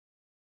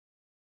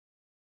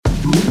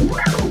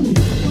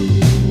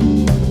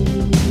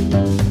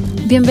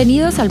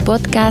Bienvenidos al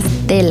podcast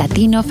de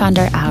Latino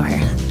Founder Hour.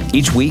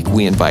 Each week,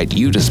 we invite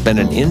you to spend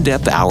an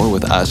in-depth hour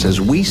with us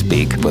as we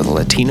speak with a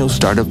Latino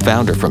startup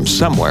founder from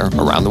somewhere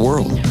around the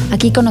world.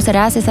 Aquí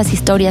conocerás esas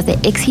historias de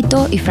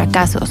éxito y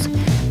fracasos,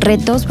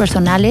 retos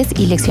personales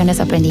y lecciones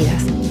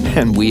aprendidas.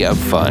 And we have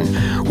fun.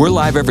 We're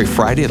live every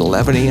Friday at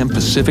 11 a.m.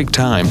 Pacific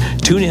Time.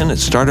 Tune in at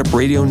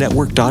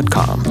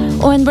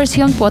startupradionetwork.com. O en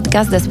versión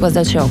podcast después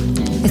del show.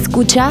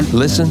 Escucha,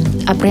 listen,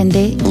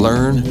 aprende,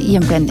 learn, y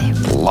emprende.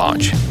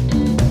 Launch.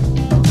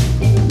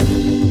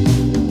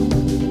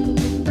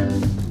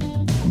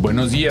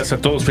 Buenos días a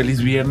todos,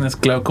 feliz viernes.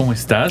 Clau, ¿cómo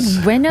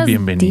estás? Buenos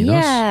Bienvenidos.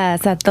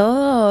 días a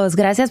todos.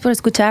 Gracias por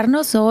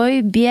escucharnos.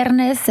 Hoy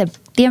viernes,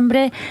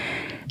 septiembre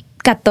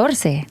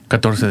 14.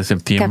 14 de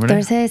septiembre.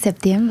 14 de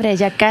septiembre,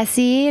 ya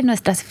casi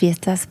nuestras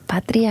fiestas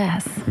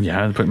patrias.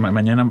 Ya, pues,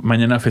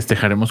 mañana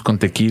festejaremos con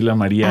tequila,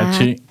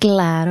 mariachi.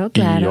 Claro.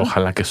 Y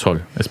ojalá que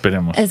sol,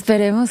 esperemos.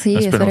 Esperemos, sí.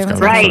 Esperemos Que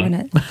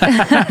right.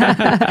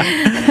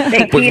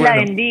 Tequila, Pues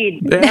bueno. indeed.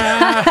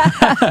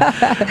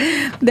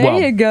 There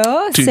you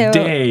go.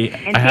 Today,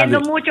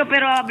 Entiendo mucho,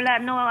 pero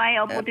no hay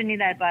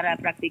oportunidad para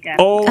practicar.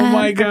 Oh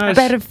my gosh.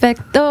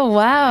 Perfecto.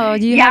 Wow.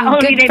 You Ya have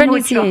good olvidé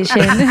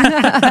pronunciation.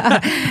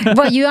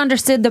 Well, you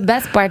understood the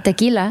best part,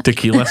 tequila.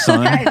 Tequila,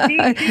 son.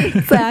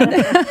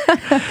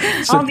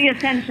 All the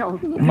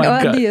essentials. My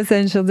God. The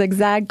essentials,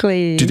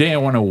 exactly. Today I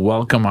want to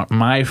welcome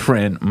my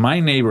friend, my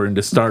neighbor in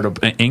the startup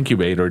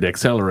incubator, the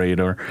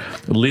accelerator,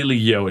 Lily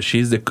Yo.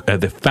 She's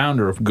the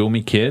founder of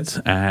Gumi Kids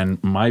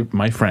and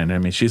my friend. I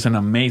mean, she's an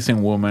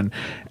amazing woman,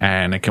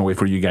 and I can't wait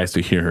for you guys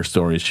to hear her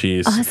story.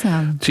 She's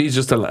awesome. She's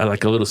just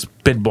like a little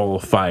spitball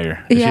of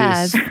fire.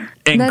 Yes. She's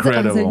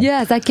incredible. Awesome.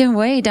 Yes, I can't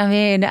wait. I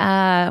mean,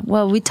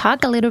 we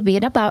talk a little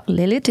bit about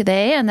Lily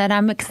today, and then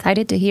I'm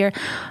excited to hear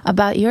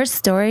about your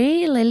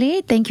story,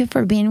 Lily. Thank you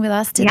for being with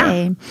us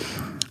today.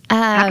 Yeah.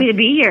 Happy to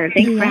be here.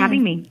 Thanks for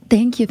having me.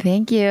 Thank you.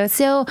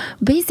 So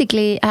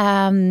basically,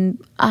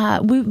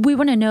 we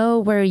want to know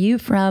where you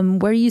from,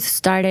 where you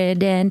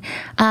started, and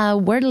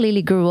where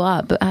Lily grew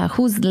up.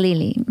 Who's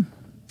Lily?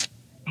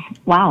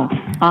 Wow.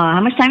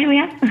 How much time do we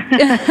have?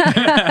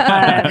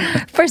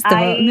 First of all,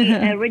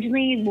 I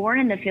originally born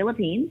in the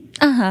Philippines,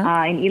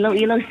 in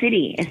Iloilo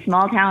City, a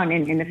small town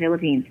in the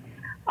Philippines.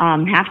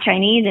 Half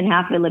Chinese and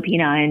half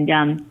Filipino.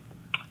 And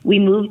we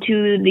moved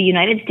to the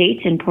United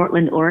States in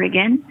Portland,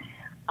 Oregon,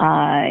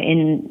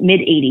 in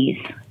mid-'80s,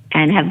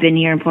 and have been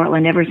here in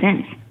Portland ever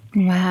since.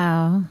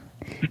 Wow.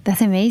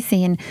 That's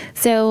amazing.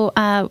 So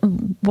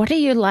what do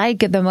you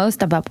like the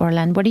most about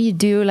Portland? What do you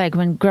do like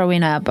when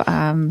growing up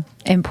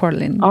in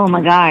Portland? Oh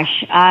my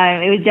gosh.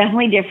 It was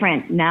definitely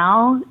different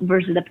now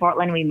versus the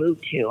Portland we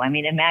moved to. I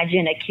mean,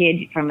 imagine a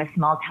kid from a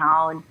small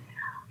town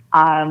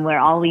where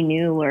all we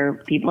knew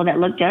were people that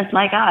looked just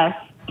like us.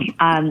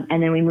 And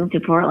then we moved to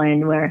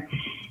Portland where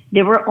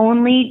there were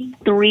only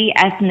 3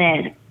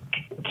 ethnic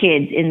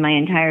kids in my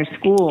entire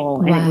school.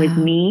 Wow. And it was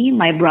me,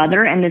 my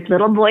brother, and this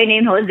little boy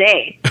named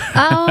Jose.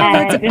 Oh,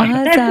 that's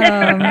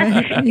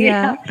awesome.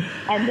 Yeah.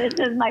 And this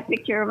is my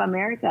picture of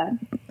America.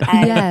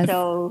 And yes.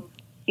 so,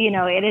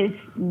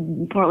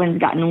 Portland's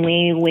gotten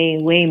way, way,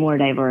 way more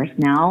diverse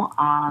now.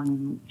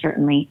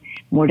 Certainly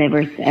more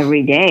diverse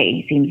every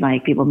day. Seems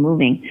like people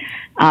moving.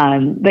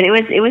 But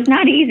it was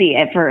not easy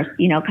at first,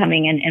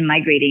 coming and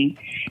migrating,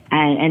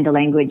 and the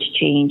language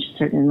changed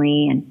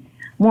certainly. And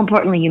more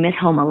importantly, you miss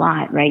home a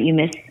lot, right? You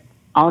miss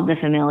all the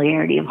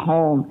familiarity of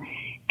home.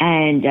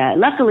 And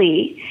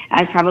luckily,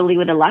 as probably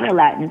with a lot of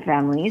Latin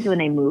families, when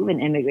they move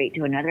and immigrate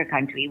to another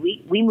country,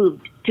 we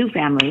moved 2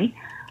 families.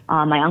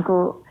 My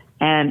uncle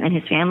and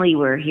his family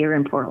were here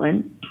in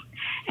Portland.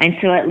 And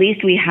so at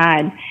least we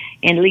had,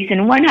 at least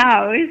in one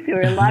house, there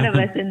were a lot of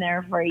us in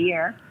there for a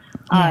year.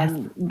 Yes.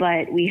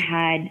 But we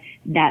had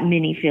that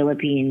mini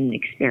Philippine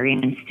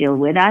experience still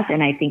with us.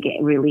 And I think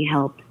it really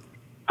helped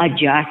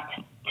adjust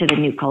to the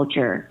new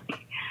culture.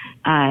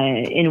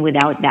 And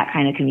without that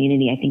kind of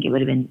community, I think it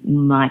would have been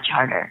much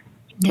harder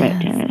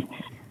to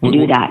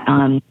do that.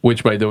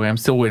 Which, by the way, I'm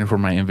still waiting for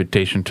my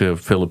invitation to a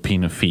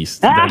Filipino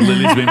feast that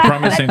Lily's been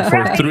promising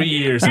for 3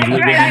 years since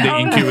we've been in the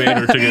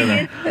incubator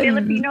together.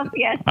 Filipino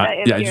fiesta.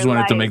 I just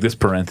wanted to make this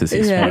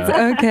parenthesis. Yes.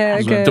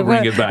 Okay. To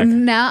bring it back.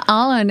 Now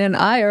Alan and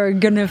I are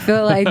gonna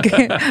feel like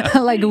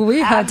like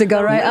we have to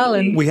go, right,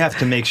 Alan? We have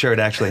to make sure it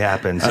actually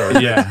happens. So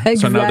Yeah.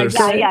 So now there's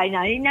Now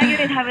you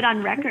didn't have it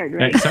on record,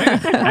 right?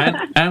 exactly.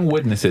 and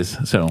witnesses.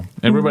 So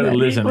everybody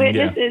listening.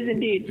 Witnesses,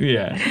 indeed.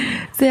 Yeah.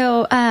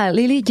 So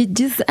Lily, you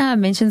just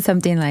mentioned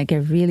something like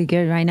really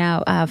good right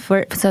now.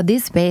 So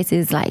this space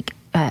is like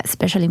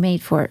especially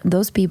made for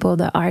those people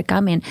that are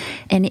coming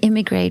and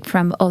immigrate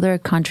from other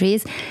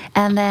countries,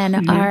 and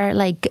then are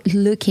like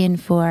looking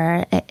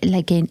for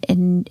like a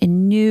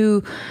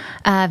new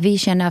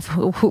vision of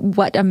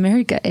what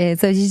America is.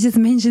 So you just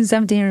mentioned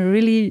something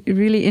really,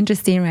 really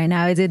interesting right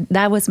now.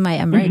 That was my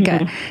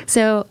America.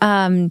 So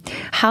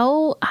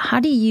how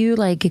do you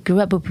like grew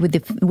up with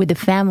the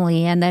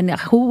family, and then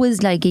who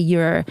was like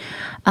your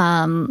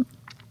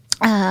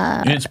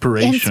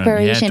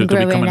inspiration to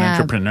become an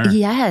entrepreneur.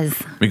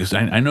 Yes. Because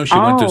I know she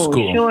went to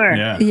school. Sure.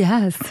 Yeah.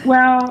 Yes.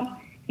 Well,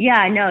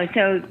 Yeah, no.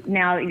 So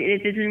now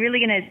this is really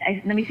going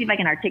to, let me see if I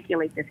can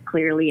articulate this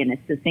clearly and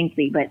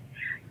succinctly. But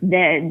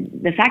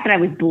the fact that I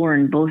was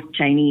born both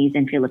Chinese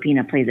and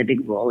Filipina plays a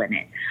big role in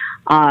it.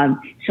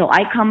 So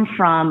I come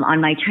from,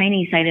 on my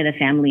Chinese side of the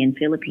family in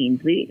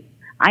Philippines,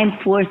 I'm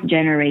fourth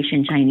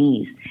generation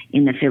Chinese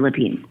in the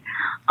Philippines.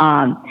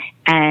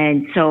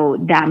 And so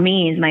that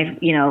means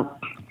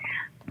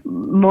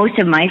most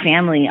of my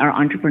family are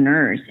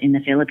entrepreneurs in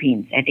the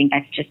Philippines. I think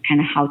that's just kind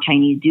of how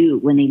Chinese do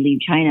when they leave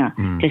China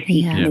to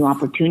seek new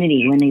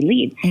opportunity when they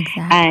leave.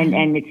 Exactly.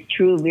 And it's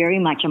true very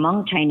much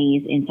among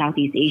Chinese in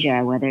Southeast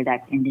Asia, whether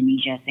that's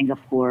Indonesia,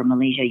 Singapore,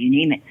 Malaysia, you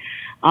name it.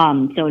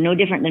 So no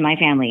different than my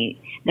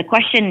family. The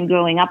question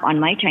growing up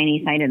on my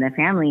Chinese side of the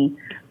family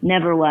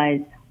never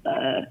was,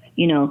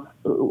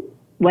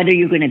 whether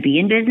you're going to be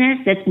in business.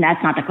 That's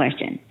not the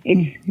question.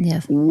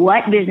 It's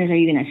what business are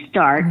you going to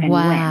start and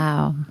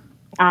when?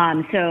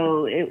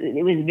 So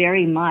it was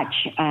very much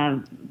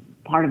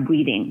part of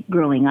breathing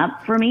growing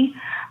up for me,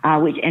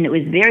 and it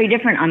was very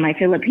different on my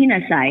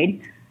Filipina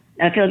side,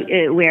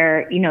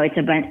 where,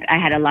 I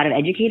had a lot of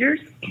educators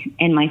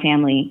in my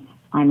family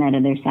on that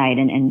other side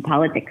and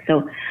politics.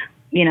 So,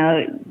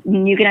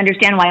 you can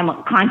understand why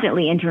I'm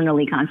constantly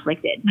internally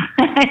conflicted.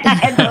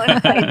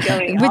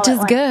 Which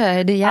is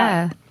good.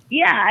 Yeah.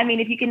 I mean,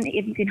 if you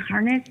can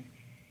harness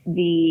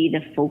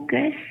the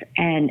focus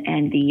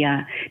and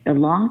the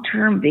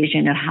long-term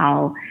vision of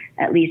how,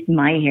 at least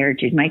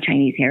my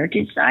Chinese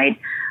heritage side,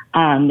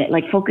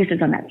 that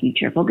focuses on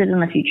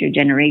the future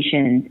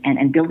generations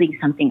and building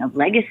something of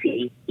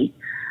legacy.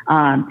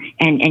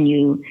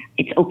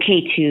 It's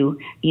okay to,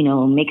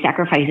 make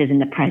sacrifices in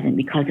the present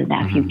because of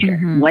that future,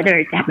 whether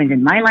it happens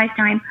in my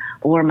lifetime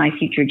or my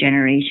future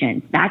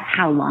generations. That's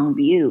how long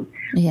view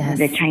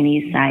the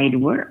Chinese side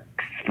works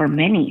for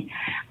many.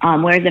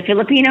 Whereas the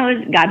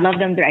Filipinos, God love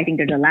them, I think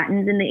they're the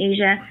Latins in the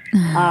Asia,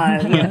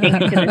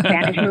 thanks to the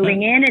Spanish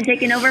moving in and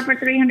taking over for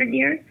 300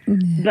 years.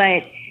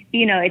 But,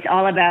 it's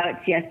all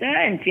about siesta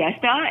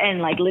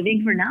and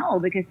living for now,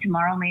 because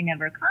tomorrow may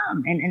never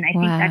come. And I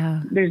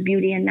think there's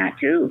beauty in that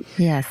too.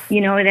 Yes.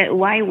 That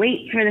why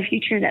wait for the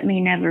future that may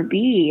never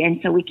be?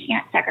 And so we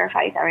can't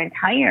sacrifice our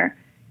entire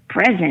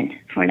present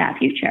for that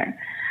future.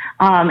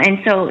 And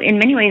so in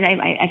many ways,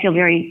 I feel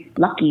very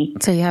lucky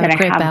that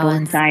I have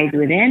balance. Both sides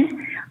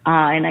within.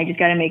 And I just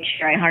got to make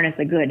sure I harness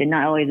the good and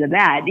not always the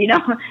bad,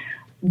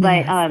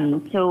 But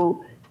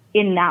so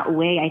in that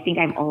way, I think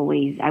I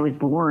was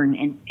born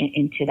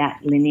into that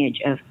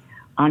lineage of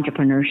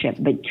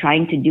entrepreneurship, but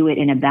trying to do it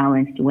in a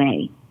balanced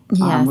way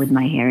with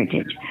my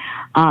heritage.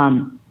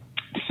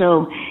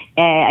 So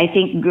I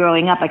think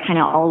growing up, I kind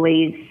of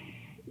always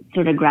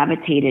sort of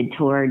gravitated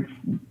towards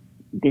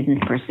business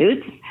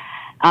pursuits.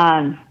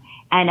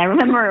 And I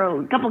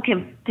remember a couple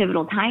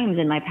pivotal times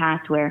in my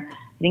past where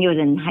I think it was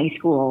in high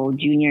school,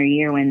 junior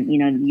year, when,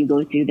 you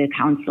go through the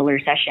counselor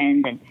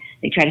sessions and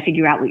they try to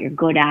figure out what you're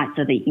good at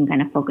so that you can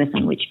kind of focus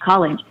on which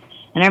college.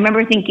 And I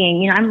remember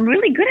thinking, I'm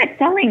really good at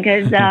selling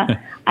because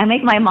I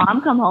make my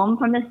mom come home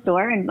from the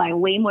store and buy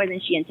way more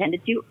than she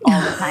intended to all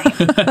the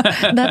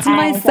time. That's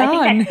my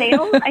son.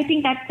 I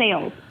think that's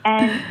sales.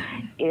 And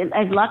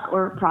as luck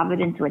or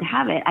providence would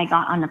have it, I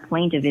got on a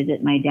plane to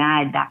visit my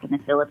dad back in the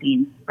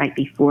Philippines right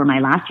before my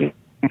last year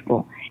in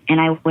school. And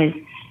I was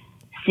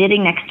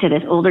sitting next to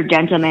this older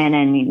gentleman,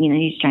 and,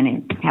 he's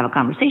trying to have a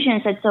conversation.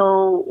 I said,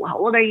 so how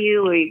old are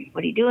you?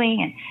 What are you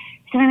doing? And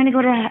he said, I'm going to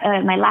go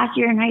to my last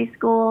year in high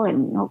school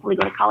and hopefully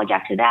go to college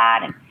after that.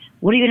 And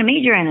what are you going to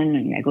major in?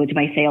 And I go to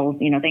my sales,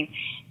 thing.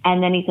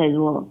 And then he says,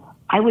 well,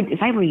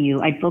 if I were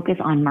you, I'd focus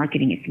on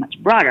marketing. It's much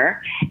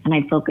broader. And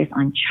I'd focus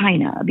on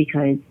China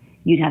because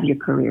you'd have your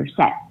career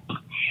set.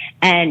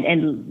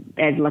 And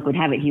as luck would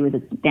have it, he was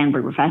a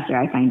Stanford professor,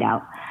 I find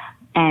out.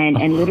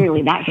 And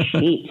literally that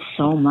shaped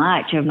so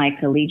much of my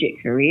collegiate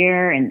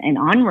career and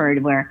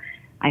onward, where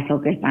I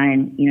focused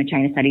on,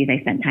 China studies. I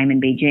spent time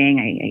in Beijing.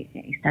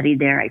 I studied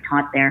there. I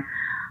taught there.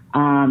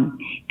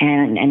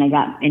 And I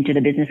got into the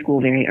business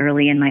school very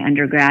early in my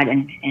undergrad,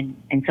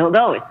 and so it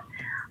goes.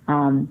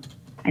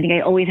 I think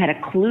I always had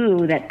a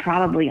clue that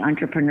probably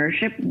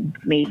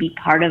entrepreneurship may be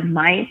part of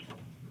my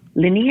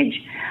lineage.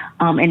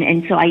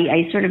 And so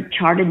I sort of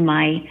charted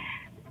my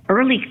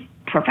early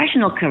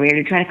professional career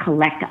to try to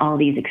collect all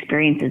these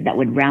experiences that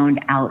would round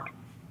out,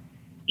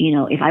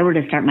 if I were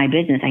to start my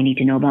business, I need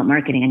to know about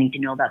marketing. I need to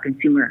know about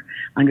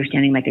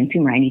understanding my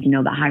consumer. I need to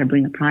know about how to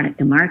bring a product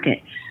to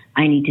market.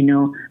 I need to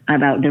know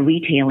about the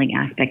retailing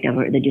aspect of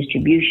it, the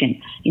distribution.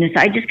 So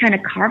I just kind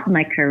of carved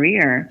my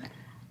career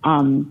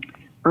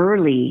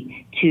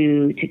early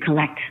to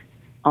collect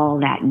all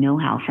that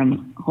know-how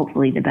from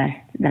hopefully the best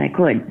that I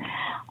could.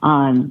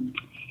 And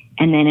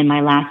then in my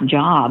last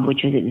job,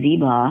 which was at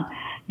Ziba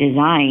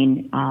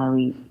Design,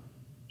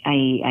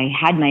 I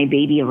had my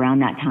baby around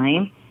that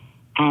time.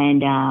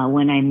 And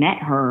when I met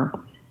her,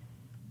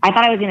 I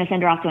thought I was going to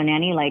send her off to a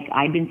nanny, like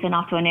I'd been sent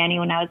off to a nanny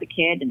when I was a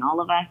kid, and all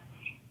of us.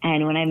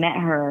 And when I met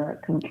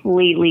her,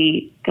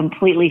 completely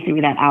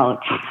threw that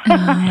out.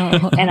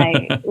 And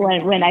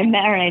when I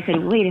met her, and I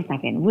said, wait a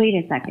second,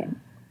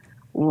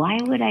 why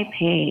would I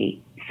pay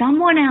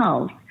someone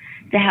else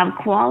to have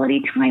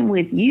quality time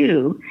with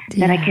you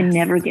that I can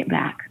never get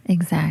back.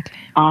 Exactly.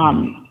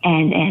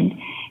 And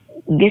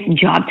this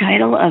job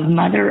title of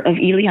Mother of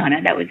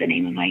Ileana, that was the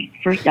name of my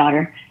first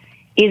daughter,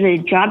 is a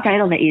job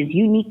title that is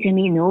unique to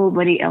me.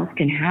 Nobody else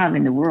can have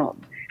in the world.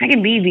 I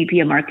can be VP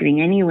of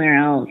marketing anywhere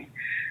else,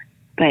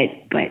 but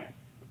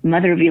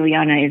Mother of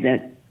Ileana is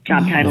a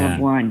job title of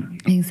one.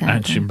 Exactly.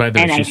 And she, by the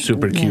way, she's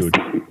super cute.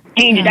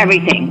 Changed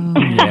everything.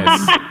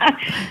 Yes.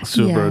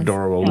 Super Yes,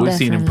 adorable. We've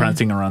seen him definitely.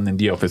 prancing around in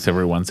the office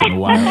every once in a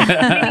while.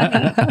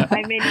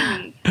 My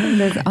mini.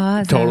 That's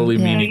awesome. Totally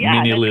Yeah. mini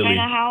Yeah, that's Lily. kind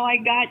of how I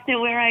got to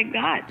where I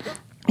got.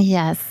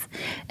 Yes,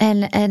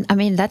 and I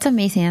mean that's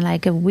amazing.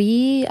 Like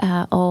we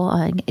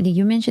all,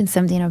 you mentioned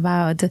something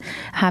about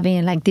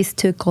having like these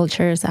two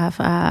cultures of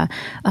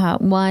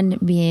one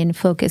being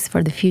focused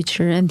for the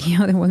future and the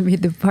other one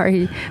being the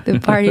party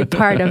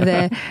part of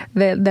the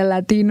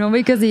Latino.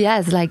 Because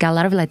yes, like a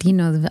lot of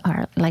Latinos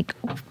are like,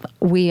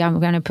 I'm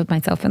gonna put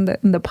myself in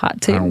the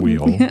pot too. Aren't we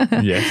all?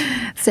 Yes.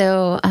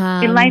 So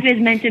And life is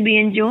meant to be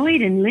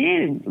enjoyed and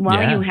lived while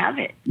Yeah. you have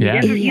it.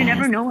 Yeah. You Yes.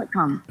 never know what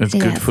comes. It's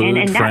good Yes. food,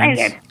 And that-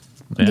 friends.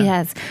 Yeah.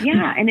 yes,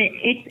 Yeah, and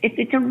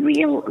it's a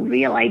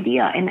real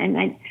idea, and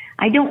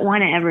I don't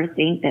want to ever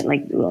think that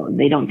like, well,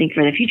 they don't think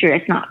for the future.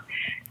 It's not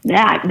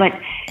that, but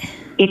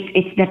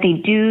it's that they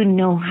do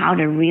know how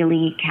to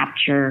really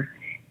capture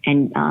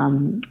and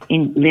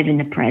live in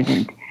the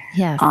present.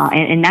 yes,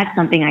 And that's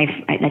something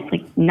that's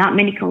like not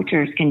many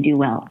cultures can do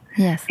well.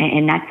 yes.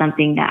 And that's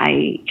something that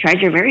I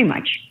treasure very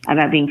much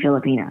about being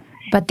Filipina.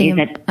 But is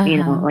that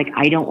like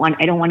I don't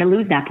want to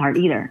lose that part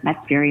either.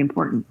 That's very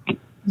important.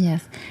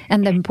 Yes,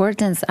 and the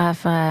importance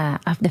of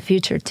the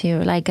future too.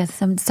 Like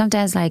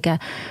sometimes, like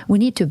we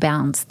need to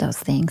balance those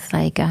things.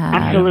 Like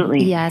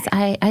Absolutely. yes.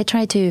 I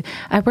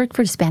work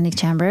for Hispanic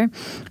Chamber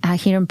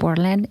here in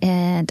Portland,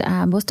 and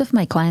most of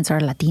my clients are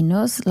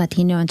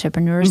Latino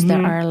entrepreneurs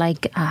that are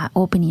like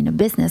opening a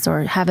business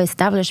or have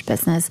established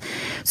business.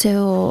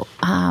 So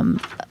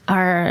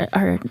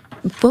our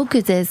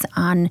focus is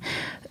on.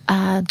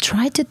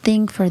 Try to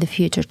think for the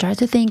future. Try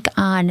to think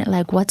on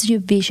like what's your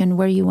vision,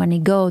 where you want to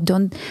go.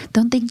 Don't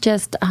think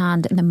just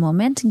on the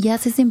moment.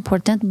 Yes, it's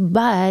important,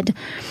 but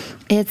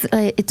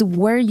it's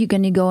where you're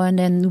going to go and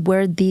then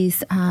where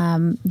these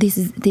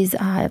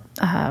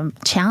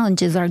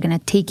challenges are going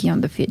to take you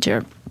in the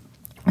future.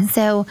 And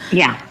so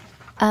Yeah.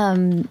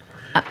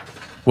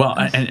 Well,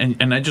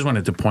 and I just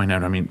wanted to point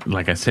out, I mean,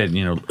 like I said,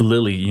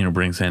 Lily,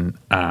 brings in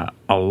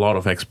a lot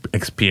of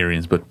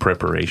experience, but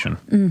preparation.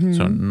 Mm-hmm.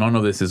 So none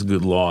of this is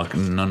good luck.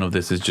 None of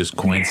this is just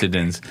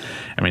coincidence.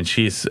 I mean,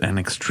 she's an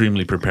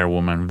extremely prepared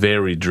woman,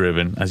 very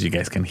driven, as you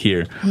guys can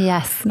hear.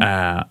 yes,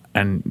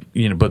 And,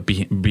 but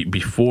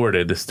before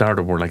the start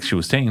of work, like she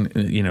was saying,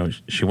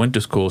 she went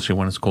to school. She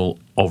went to school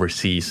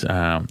overseas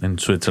in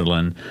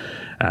Switzerland.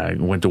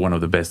 Went to one of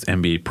the best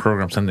MBA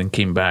programs and then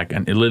came back.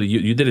 And Lily,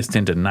 you did a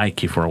stint at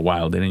Nike for a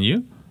while, didn't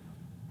you?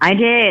 I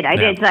did.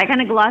 Yeah. So I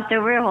kind of glossed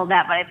over all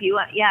that, but if you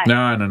want, yeah. No.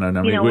 I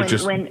mean, we're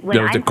just when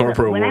there was the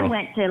corporate when world. I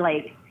went to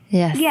like,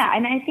 yes, yeah,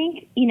 and I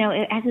think,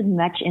 as with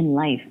much in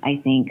life, I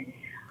think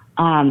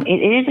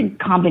it is a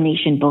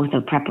combination both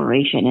of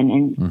preparation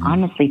and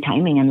honestly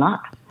timing and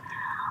luck.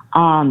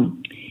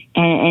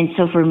 And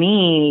so for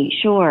me,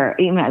 sure,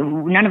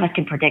 none of us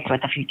can predict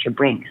what the future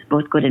brings,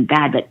 both good and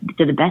bad, but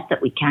to the best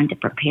that we can to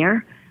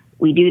prepare,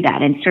 we do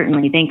that. And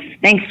certainly thanks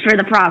for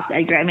the props.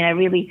 I mean,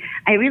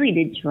 I really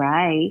did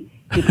try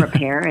to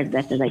prepare as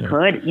best as I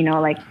could.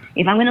 Like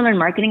if I'm going to learn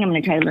marketing, I'm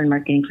going to try to learn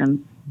marketing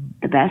from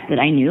the best that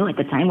I knew at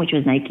the time, which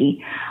was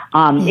Nike.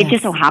 It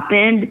just so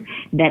happened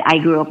that I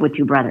grew up with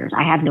two brothers.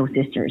 I have no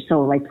sisters.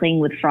 So like playing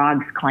with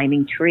frogs,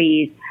 climbing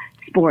trees,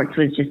 sports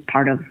was just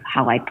part of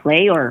how I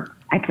play, or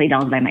I played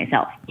all by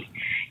myself.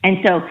 And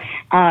so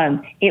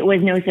it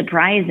was no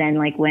surprise then,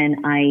 like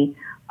when I,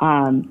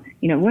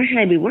 where should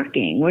I be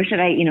working? Where should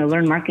I,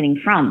 learn marketing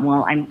from?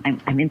 Well,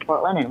 I'm in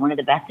Portland, and one of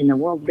the best in the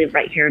world live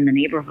right here in the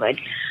neighborhood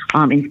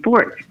in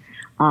sports.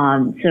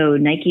 So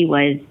Nike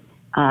was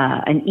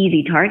an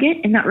easy target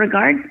in that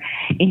regard.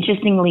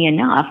 Interestingly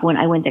enough, when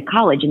I went to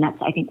college, and that's,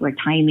 I think, where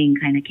timing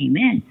kind of came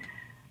in,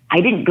 I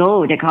didn't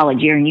go to college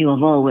here in U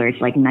of O where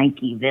it's like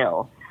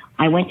Nikeville.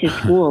 I went to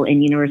school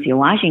in University of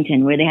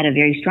Washington where they had a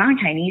very strong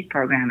Chinese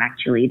program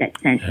actually that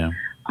sent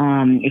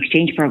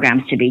exchange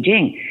programs to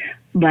Beijing.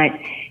 But,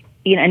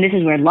 and this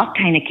is where luck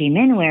kind of came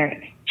in,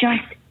 where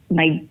just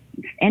my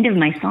end of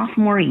my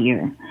sophomore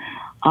year,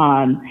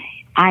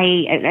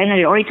 I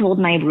had already told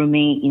my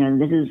roommate,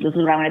 this is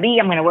what I want to be.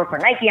 I'm going to work for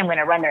Nike. I'm going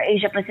to run their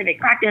Asia Pacific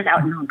practice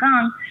out in Hong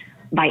Kong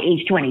by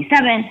age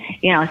 27,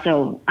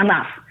 so I'm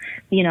off,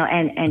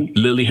 and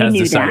Lily she has knew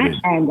decided.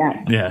 that,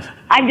 and Yes.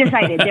 I've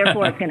decided,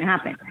 therefore it's going to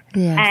happen.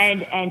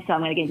 Yes. And so I'm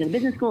going to get into the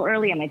business school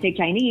early. I'm going to take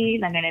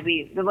Chinese. I'm going to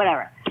be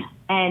whatever.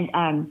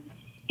 And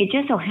it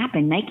just so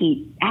happened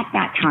Nike at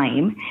that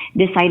time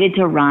decided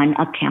to run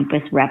a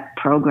campus rep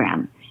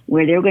program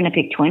where they're going to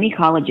pick 20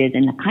 colleges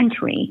in the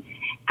country,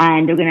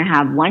 and they're going to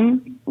have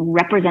one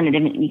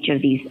representative in each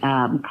of these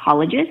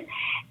colleges,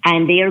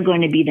 and they are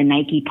going to be the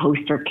Nike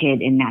poster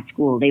kid in that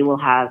school. They will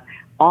have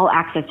all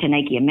access to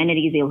Nike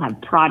amenities. They will have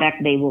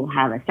product. They will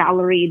have a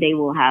salary. They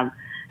will have,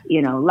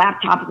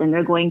 laptops, and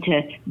they're going to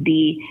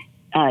be,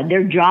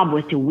 their job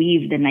was to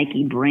weave the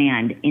Nike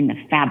brand in the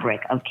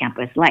fabric of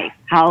campus life.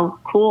 How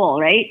cool,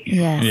 right?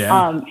 Yes.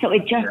 Yeah. So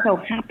it just so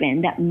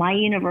happened that my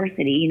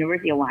university,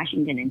 University of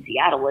Washington in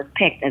Seattle, was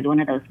picked as one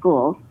of those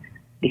schools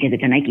because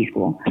it's a Nike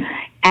school.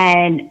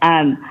 And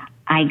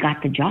I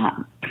got the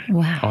job.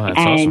 Wow. Oh, that's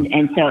awesome.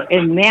 And so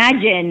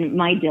imagine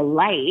my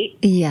delight.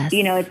 Yes.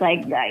 It's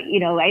like,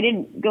 I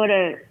didn't go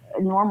to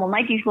a normal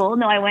Nike school.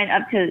 No, I went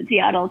up to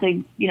Seattle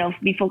to,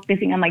 be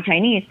focusing on my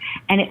Chinese,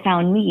 and it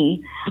found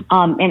me.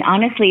 And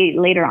honestly,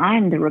 later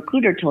on, the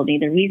recruiter told me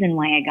the reason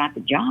why I got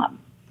the job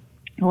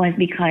was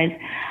because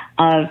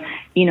of,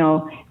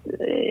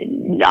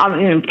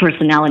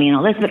 personality and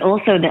all this, but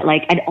also that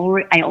like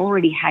I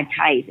already had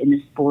ties in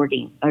the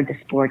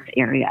sports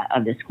area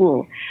of the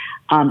school.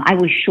 I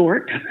was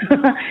short.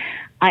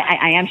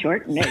 I am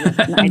short. I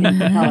didn't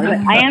tell her,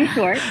 but I am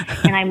short,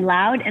 and I'm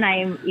loud, and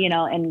I'm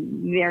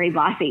and very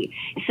bossy.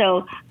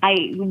 So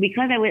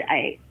because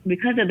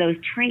of those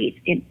traits,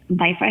 in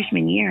my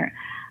freshman year,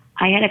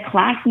 I had a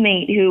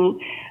classmate who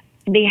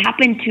they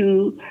happened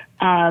to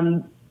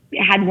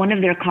had one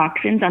of their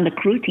coxswains on the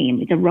crew team.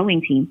 It's a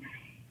rowing team.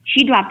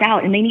 She dropped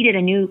out, and they needed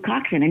a new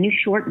coxswain, a new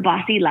short,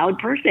 bossy, loud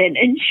person.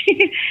 And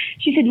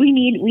she said, "We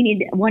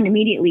need one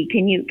immediately.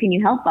 Can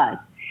you help us?"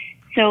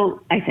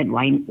 So I said,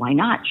 why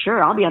not?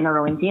 Sure, I'll be on the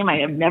rowing team. I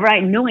had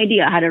no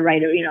idea how to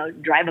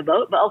drive a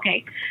boat, but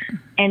okay.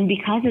 And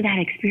because of that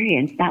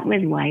experience, that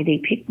was why they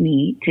picked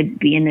me to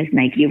be in this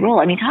Nike role.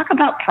 I mean, talk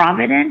about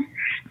providence,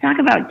 talk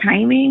about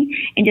timing,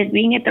 and just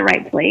being at the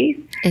right place.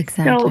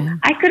 Exactly. So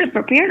I could have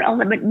prepared all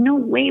that, but no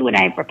way would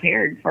I have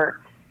prepared for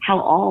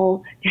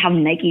how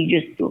Nike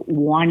just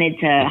wanted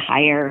to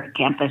hire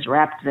campus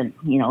reps and,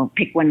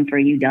 pick one for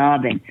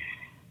UW and,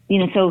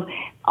 so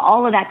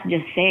all of that to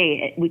just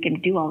say we can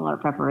do all our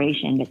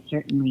preparation, but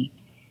certainly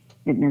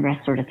the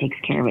rest sort of takes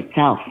care of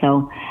itself.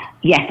 So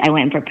yes, I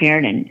went and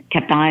prepared and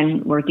kept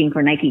on working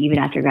for Nike even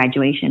after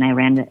graduation. I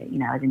ran I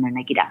was in their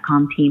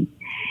Nike.com team,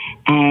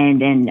 and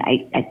then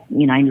I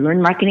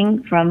learned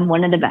marketing from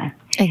one of the best.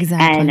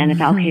 Exactly. And then I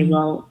thought, okay,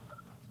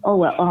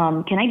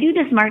 can I do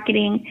this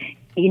marketing?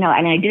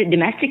 And I did it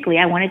domestically.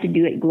 I wanted to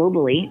do it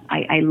globally.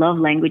 I love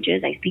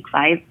languages. I speak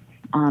 5.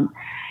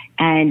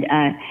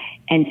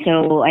 And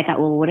so I thought,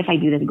 well, what if I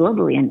do this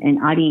globally?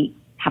 And Adi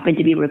happened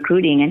to be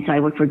recruiting. And so I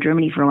worked for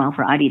Germany for a while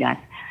for Adidas.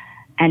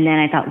 And then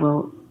I thought,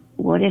 well,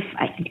 what if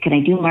could I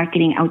do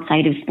marketing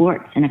outside of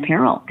sports and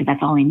apparel? Because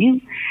that's all I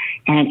knew.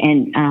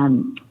 And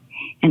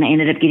I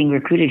ended up getting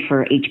recruited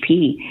for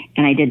HP.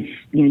 And I did,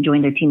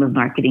 join their team of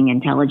marketing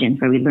intelligence,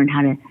 where we learned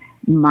how to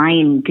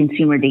mine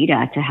consumer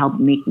data to help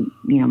make,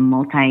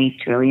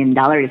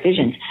 multi-trillion-dollar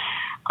decisions.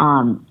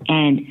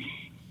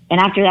 And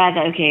after that, I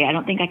thought, okay, I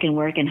don't think I can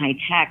work in high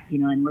tech,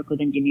 and work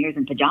with engineers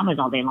in pajamas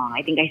all day long.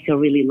 I think I still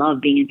really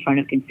love being in front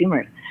of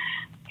consumers.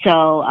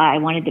 So I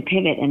wanted to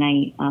pivot, and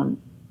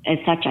as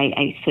such,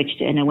 I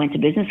switched and I went to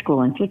business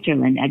school in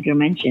Switzerland, Edgar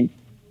mentioned,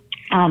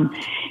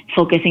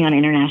 focusing on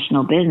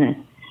international business.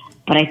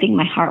 But I think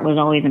my heart was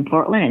always in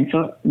Portland, and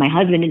so my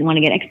husband didn't want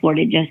to get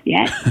exported just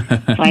yet,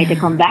 so I had to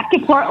come back to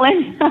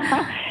Portland,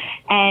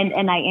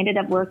 and I ended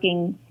up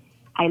working.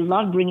 I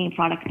love bringing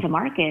products to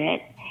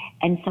market,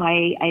 and so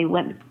I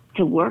went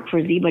to work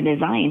for Ziba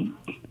Design,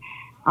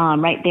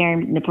 right there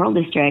in the Pearl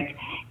District,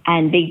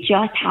 and they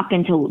just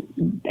happened to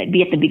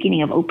be at the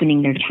beginning of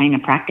opening their China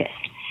practice,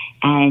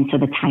 and so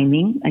the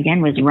timing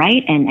again was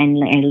right, and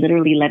I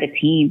literally led a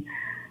team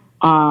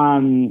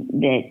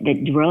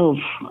that drove,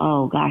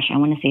 I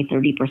want to say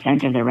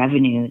 30% of their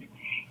revenues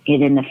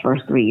in the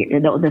first 3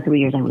 years, the 3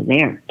 years I was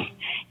there.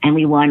 And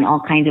we won all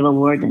kinds of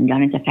awards and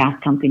got into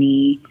Fast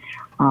Company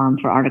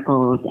for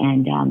articles.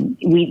 And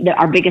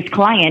our biggest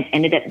client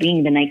ended up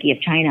being the Nike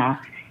of China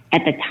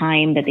at the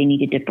time that they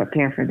needed to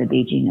prepare for the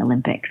Beijing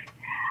Olympics.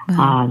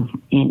 Wow.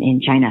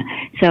 In China.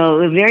 So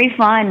a very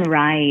fun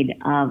ride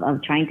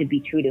of trying to be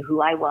true to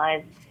who I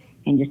was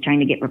and just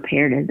trying to get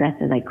prepared as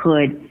best as I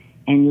could,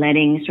 and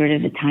letting sort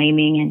of the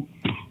timing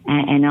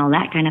and all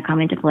that kind of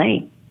come into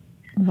play.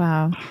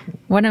 Wow.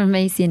 What an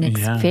amazing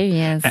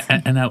experience.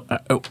 Yeah. And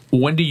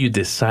when do you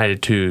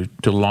decide to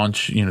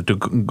launch, to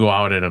go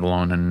out it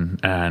alone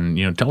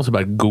and tell us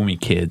about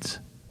Gumi Kids?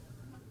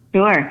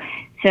 Sure.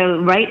 So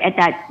right at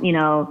that,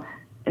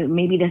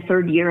 maybe the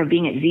third year of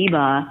being at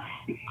Ziba,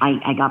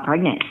 I got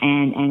pregnant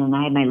and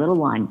I had my little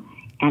one,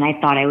 and I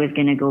thought I was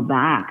going to go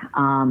back,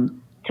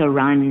 to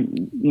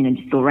run,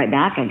 just go right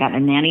back. I got a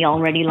nanny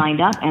already lined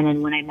up. And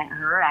then when I met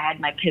her, I had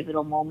my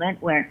pivotal moment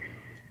where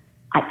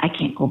I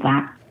can't go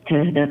back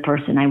to the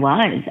person I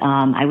was.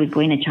 I was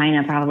going to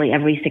China probably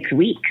every 6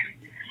 weeks.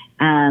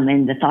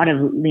 And the thought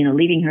of,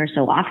 leaving her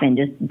so often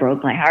just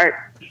broke my heart.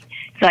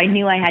 So I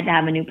knew I had to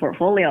have a new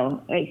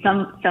portfolio,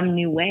 some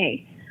new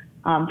way.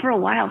 For a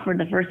while, for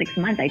the first 6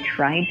 months, I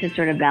tried to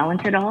sort of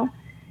balance it all,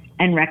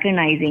 and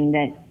recognizing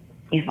that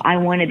if I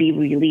want to be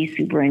really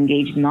super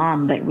engaged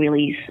mom, but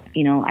really,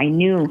 I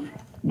knew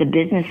the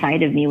business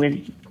side of me was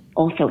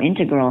also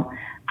integral.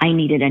 I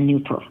needed a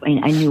new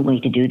way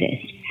to do this.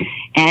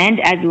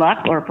 And as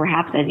luck, or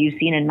perhaps as you've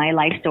seen in my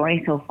life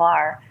story so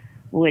far,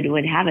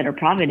 would have it, or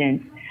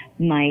Providence,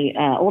 my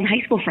old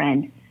high school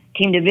friend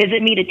came to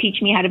visit me to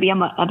teach me how to be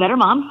a better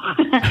mom.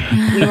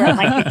 We were at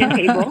my kitchen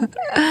table,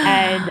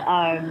 and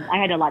I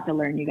had a lot to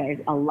learn, you guys,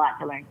 a lot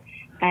to learn.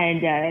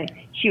 And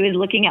she was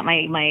looking at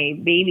my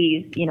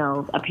baby's,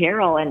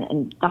 apparel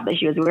and stuff that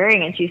she was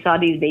wearing, and she saw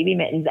these baby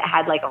mittens that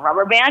had like a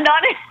rubber band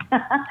on it.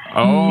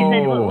 She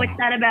said, well, what's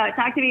that about?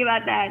 Talk to me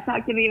about that.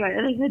 Talk to me about it.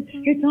 And I said,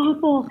 it's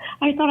awful.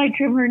 I thought I'd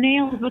trim her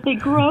nails, but they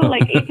grow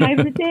like 8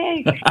 times a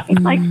day.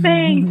 It's like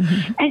fangs.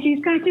 And she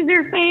scratches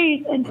her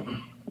face.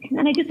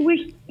 And I just wish,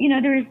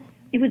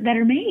 it was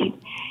better made.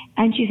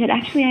 And she said,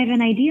 actually, I have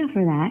an idea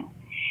for that.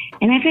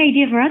 And I have an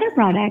idea for other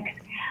products.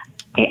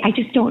 I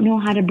just don't know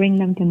how to bring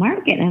them to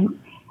market. And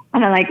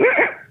I'm like,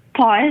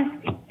 pause.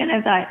 And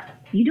I thought,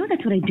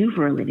 that's what I do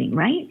for a living,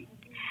 right?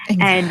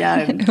 And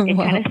it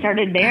kind of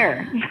started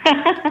there.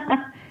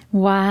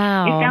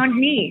 Wow. It found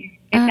me.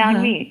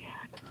 Found me.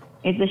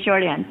 It's the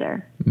short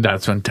answer.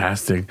 That's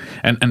fantastic.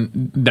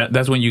 And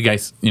that's when you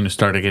guys,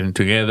 started getting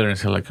together and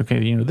said like,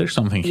 okay, there's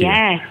something here.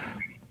 Yes.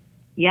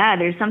 Yeah,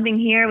 there's something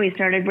here. We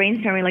started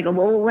brainstorming like,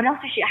 well, what else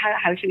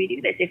how should we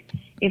do this?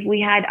 If we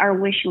had our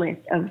wish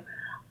list of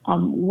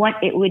what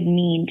it would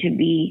mean to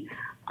be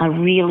a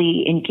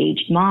really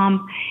engaged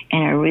mom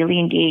and a really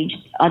engaged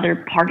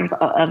other part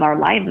of our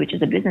lives, which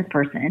is a business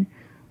person,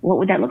 what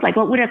would that look like?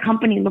 What would a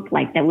company look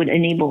like that would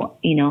enable,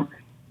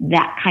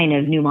 that kind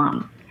of new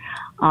mom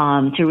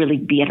to really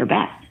be at her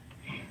best?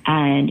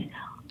 And,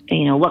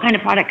 what kind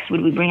of products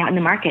would we bring out in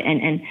the market?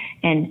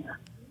 And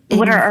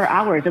what are our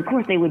hours? Of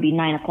course, they would be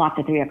 9 o'clock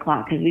to 3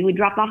 o'clock because we would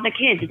drop off the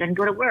kids and then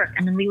go to work,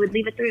 and then we would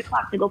leave at 3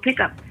 o'clock to go pick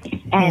up.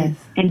 And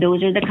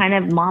those are the kind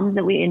of moms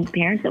and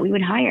parents that we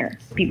would hire,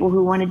 people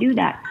who want to do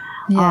that.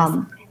 Yes.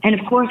 And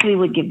of course, we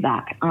would give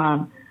back.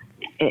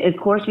 Of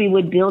course, we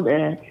would build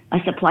a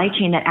supply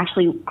chain that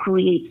actually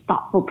creates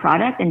thoughtful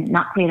product and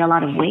not create a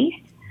lot of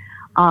waste.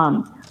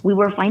 We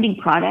were finding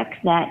products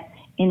that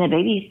in the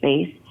baby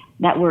space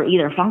that were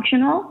either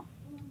functional,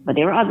 but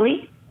they were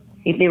ugly.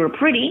 If they were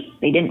pretty,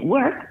 they didn't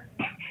work.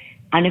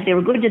 And if they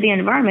were good to the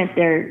environment,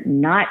 they're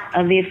not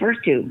of the first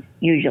two,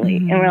 usually.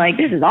 Mm-hmm. And we're like,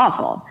 this is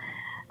awful.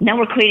 Now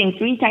we're creating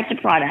 3 types of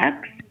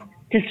products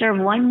to serve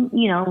one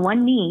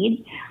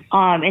need,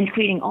 and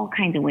creating all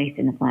kinds of waste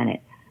in the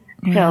planet.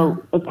 Mm-hmm.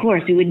 So, of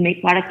course, we would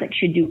make products that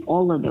should do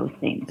all of those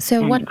things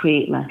and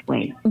create less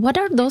waste. What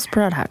are those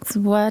products?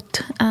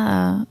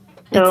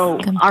 So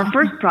our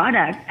first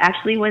product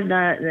actually was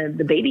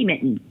the baby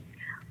mitten.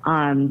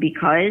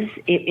 Because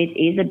it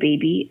is a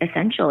baby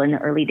essential in the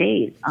early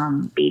days.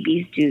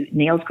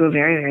 Nails grow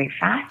very, very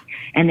fast,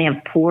 and they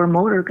have poor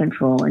motor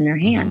control in their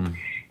hands.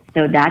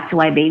 So that's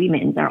why baby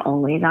mittens are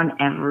always on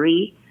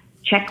every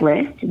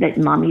checklist that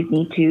mommies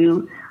need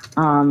to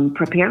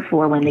prepare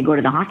for when they go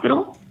to the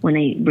hospital, when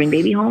they bring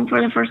baby home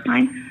for the first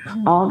time,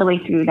 all the way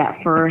through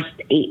that first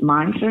 8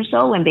 months or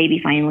so when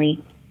baby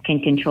finally can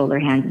control their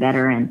hands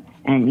better and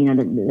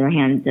their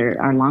hands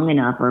are long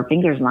enough, or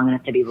fingers long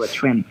enough to be able to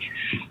trim.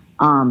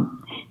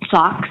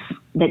 Socks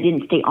that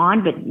didn't stay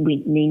on, but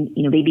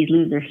babies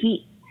lose their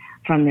heat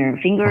from their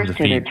fingers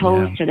to their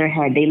toes to their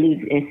head. They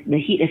lose the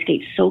heat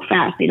escapes so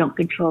fast they don't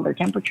control their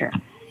temperature.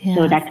 Yeah.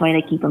 So that's why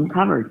they keep them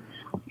covered.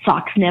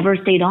 Socks never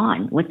stayed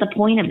on. What's the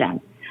point of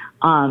them?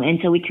 And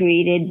so we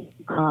created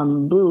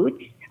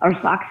boots or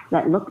socks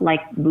that look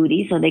like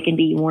booties, so they can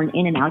be worn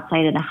in and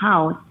outside of the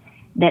house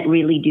that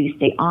really do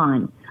stay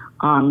on.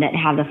 That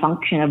have the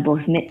function of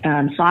both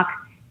socks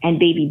and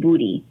baby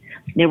booty.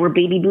 There were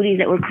baby booties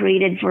that were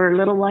created for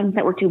little ones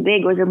that were too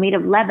big, or they're made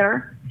of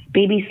leather.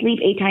 Babies sleep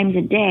 8 times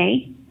a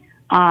day.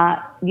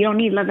 You don't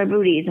need leather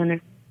booties when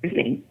they're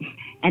sleeping.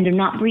 And they're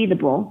not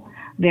breathable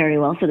very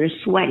well, so they're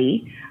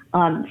sweaty.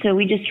 So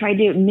we just tried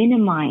to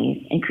minimize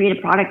and create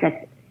a product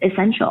that's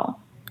essential,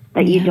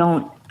 that you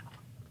don't,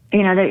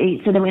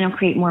 so that we don't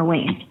create more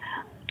waste.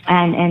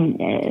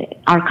 And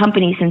our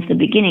company, since the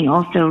beginning,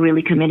 also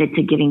really committed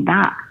to giving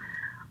back.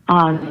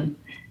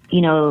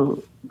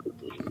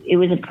 It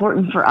was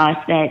important for us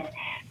that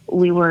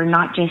we were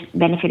not just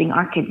benefiting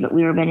our kids, but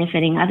we were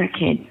benefiting other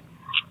kids,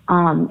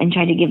 and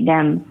try to give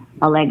them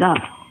a leg up.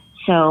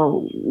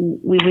 So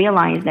we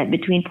realized that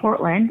between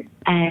Portland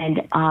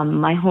and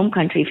my home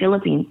country,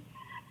 Philippines,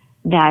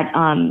 that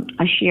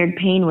a shared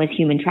pain was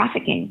human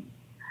trafficking.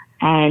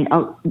 And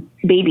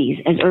babies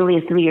as early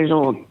as 3 years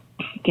old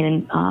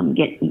can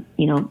get,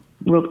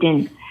 roped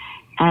in.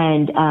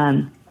 And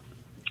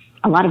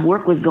a lot of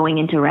work was going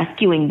into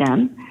rescuing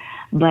them.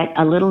 But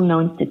a little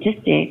known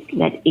statistic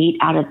that 8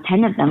 out of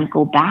 10 of them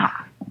go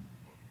back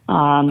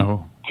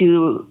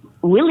to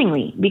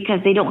willingly, because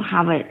they don't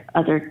have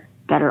other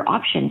better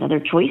options,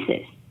 other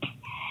choices.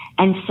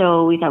 And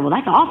so we thought, well,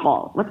 that's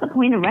awful. What's the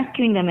point of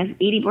rescuing them if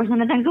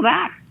 80% of them go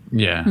back?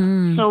 Yeah.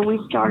 So we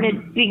started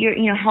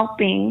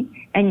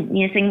helping and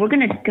saying we're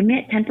going to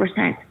commit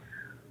 10%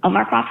 of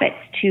our profits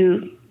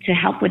to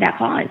help with that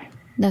cause.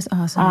 That's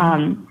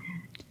awesome.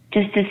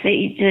 Just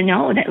to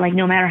know that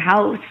no matter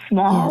how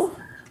small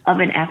of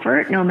an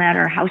effort, no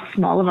matter how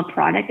small of a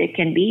product it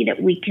can be,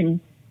 that we can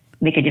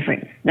make a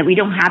difference. That we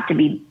don't have to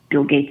be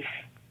Bill Gates.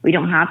 We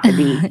don't have to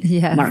be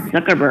Yes. Mark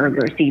Zuckerberg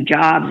or Steve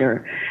Jobs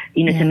or,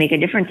 to make a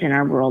difference in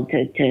our world,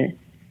 to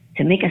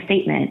make a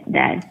statement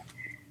that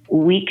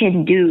we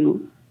can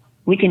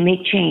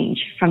make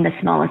change from the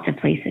smallest of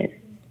places.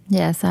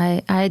 Yes,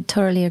 I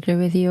totally agree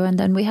with you. And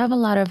then we have a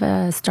lot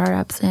of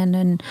startups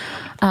and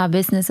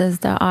businesses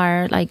that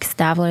are like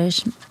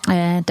established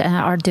and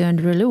are doing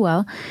really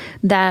well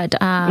that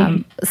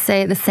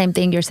say the same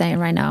thing you're saying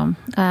right now.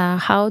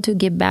 How to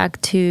give back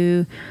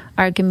to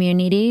our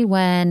community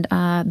when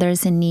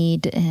there's a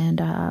need,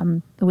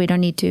 and we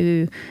don't need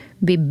to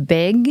be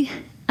big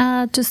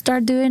to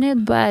start doing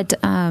it, but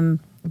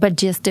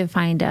just to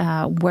find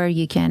when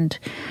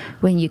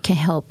you can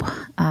help.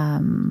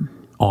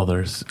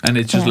 Others, and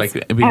it's just Yes.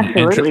 like being an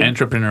Absolutely.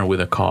 entrepreneur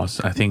with a cause.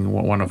 I think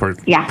one of our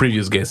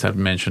previous guests have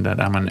mentioned that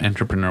I'm an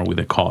entrepreneur with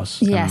a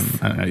cause. Yes.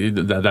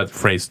 That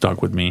phrase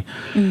stuck with me.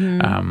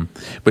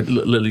 But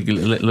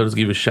let us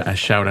give a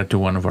shout out to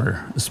one of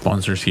our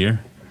sponsors here.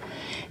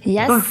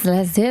 Yes,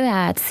 let's do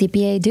that.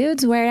 CPA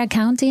Dudes, where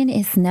accounting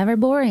is never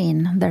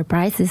boring. Their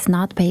price is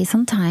not paid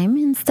on time.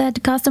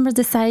 Instead, customers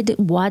decide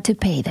what to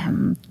pay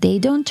them. They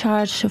don't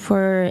charge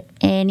for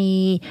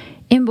any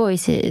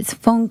invoices,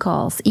 phone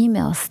calls,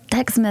 emails,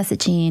 text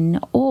messaging,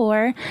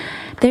 or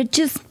they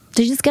just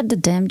get the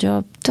damn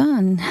job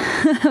done.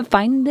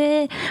 Find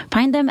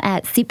them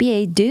at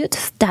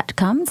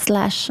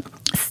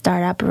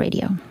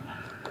cpadudes.com/startupradio.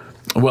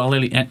 Well,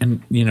 Lily,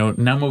 and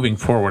now moving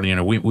forward,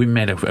 we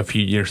met a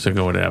few years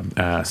ago at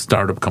a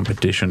startup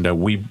competition that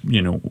we,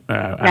 That's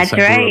as a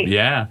group, right.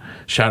 yeah.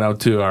 Shout out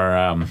to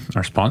our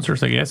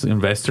sponsors, I guess,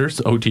 investors,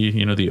 the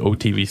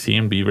OTVC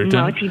in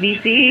Beaverton.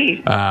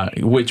 TBC.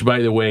 Which, by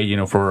the way,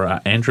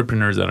 for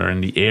entrepreneurs that are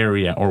in the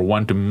area or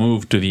want to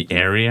move to the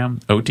area,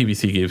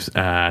 OTVC gives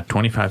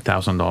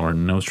 $25,000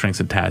 no strings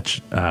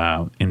attached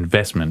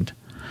investment.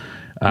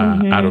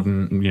 Out of,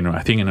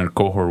 I think in our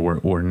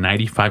cohort were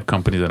 95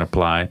 companies that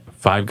apply,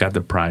 5 got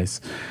the prize.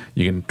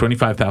 You get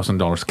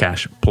 $25,000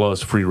 cash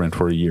plus free rent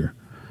for a year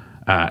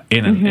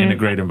in a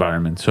great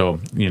environment. So,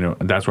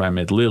 that's where I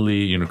met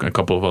Lily, a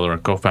couple of other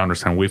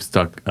co-founders, and we've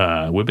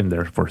been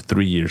there for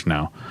 3 years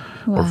now.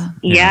 Wow.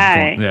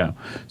 Yeah.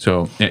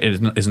 So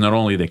it's not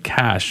only the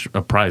cash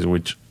prize,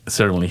 which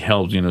certainly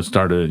helps,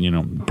 start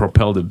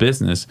propel the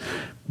business,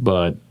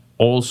 but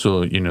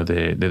also,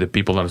 the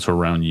people that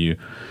surround you.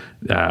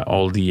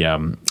 All the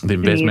investment,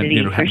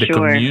 Community, the for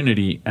sure.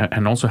 community,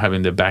 and also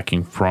having the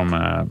backing from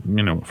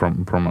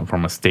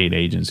from a state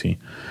agency.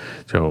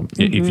 So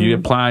if you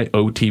apply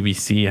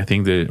OTVC, I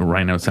think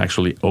right now it's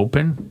actually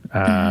open.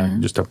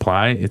 Just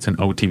apply. It's an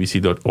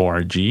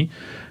OTVC.org.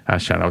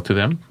 Shout out to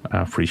them.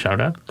 Free shout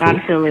out. Cool.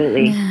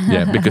 Absolutely.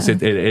 Yeah, because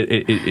it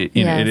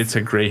Yes. it's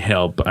a great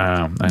help,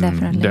 and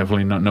Definitely.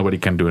 definitely nobody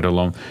can do it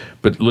alone.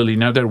 But Lily,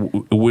 now that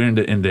we're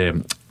in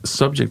the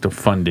subject of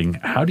funding,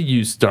 how did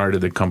you start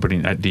the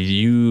company? Did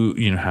you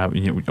have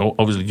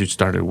obviously you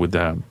started with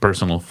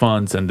personal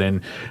funds, and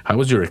then how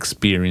was your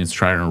experience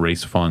trying to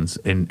raise funds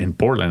in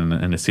Portland,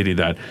 in a city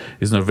that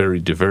is not very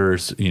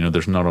diverse?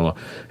 There's not a lot.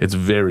 It's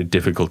very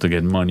difficult to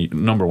get money.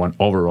 Number one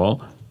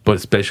overall. But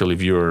especially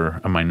if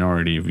you're a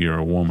minority, if you're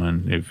a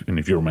woman, if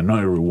you're a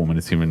minority woman,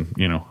 it's even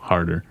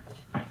harder.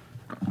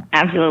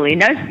 Absolutely.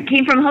 That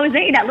came from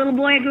Jose, that little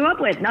boy I grew up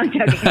with. No, I'm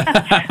joking.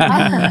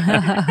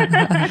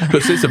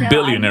 Jose's a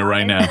billionaire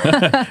right now.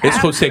 It's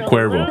Jose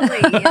Cuervo.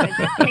 Absolutely. Just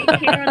take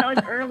care of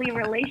those early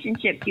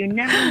relationships. You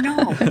never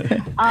know.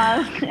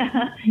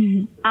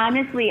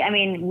 Honestly, I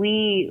mean,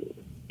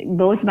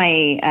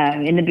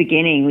 in the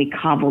beginning, we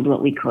cobbled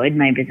what we could.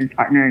 My business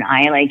partner and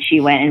I,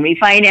 she went and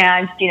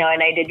refinanced,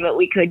 and I did what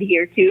we could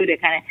here too to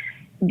kind of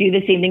do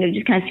the same thing of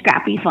just kind of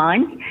scrappy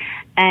funds.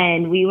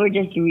 And we were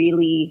just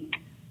really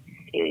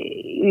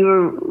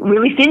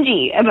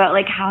stingy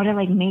about how to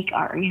make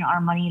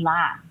our money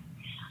last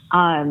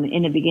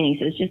in the beginning.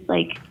 So it's just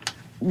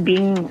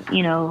being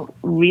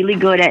really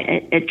good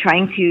at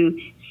trying to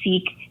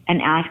seek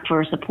and ask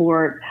for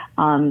support,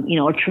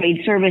 or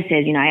trade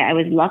services. I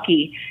was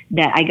lucky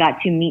that I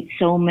got to meet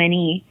so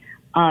many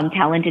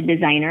talented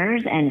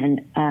designers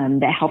and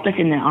that helped us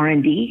in the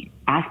R&D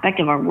aspect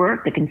of our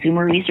work, the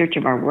consumer research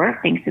of our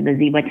work, thanks to the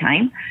Ziba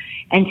time.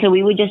 And so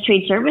we would just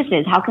trade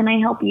services. How can I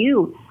help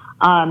you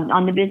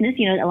on the business?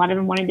 A lot of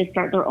them wanted to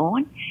start their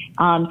own.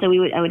 So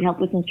I would help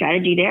with some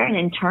strategy there, and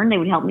in turn they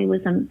would help me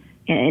with some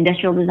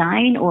industrial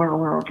design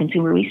or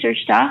consumer research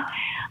stuff.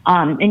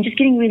 And just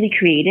getting really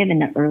creative in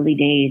the early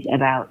days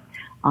about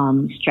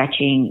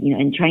stretching,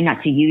 and trying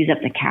not to use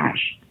up the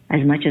cash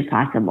as much as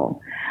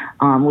possible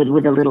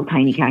with the little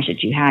tiny cash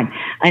that you had.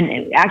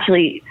 And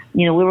actually,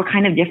 we were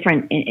kind of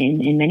different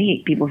in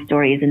many people's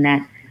stories in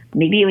that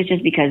maybe it was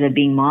just because of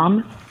being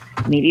mom,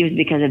 maybe it was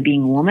because of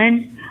being a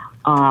woman,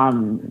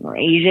 or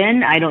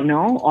Asian, I don't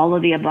know, all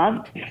of the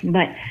above.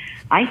 But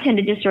I tend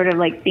to just sort of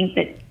think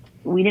that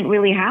we didn't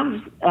really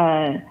have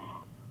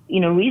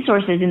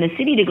resources in the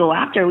city to go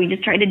after. We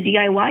just tried to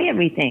DIY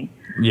everything.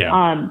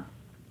 Yeah.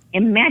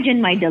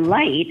 imagine my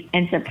delight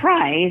and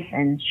surprise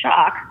and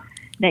shock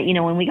that,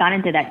 when we got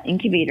into that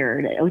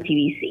incubator, the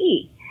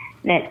OTBC,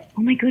 that,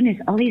 oh my goodness,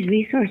 all these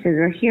resources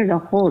are here the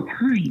whole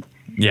time.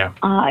 Yeah.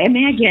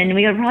 Imagine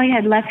we probably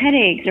had less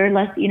headaches or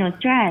less,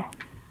 stress.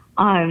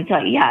 So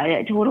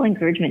yeah, total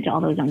encouragement to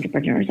all those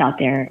entrepreneurs out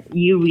there.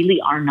 You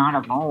really are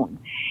not alone,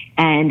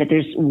 and that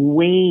there's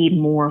way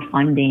more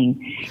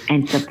funding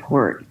and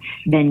support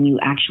than you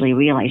actually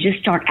realize. Just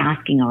start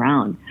asking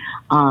around.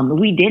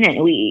 We didn't.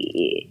 It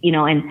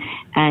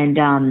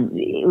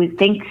was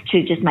thanks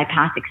to just my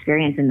past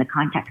experience and the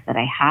context that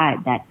I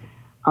had that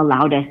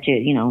allowed us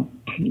to,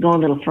 go a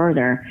little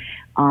further,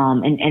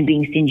 and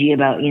being stingy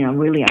about,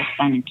 really our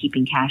spend and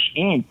keeping cash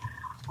in.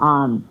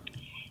 And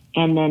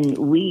then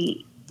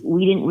we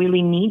didn't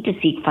really need to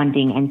seek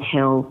funding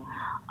until,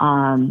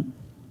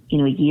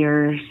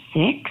 year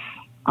 6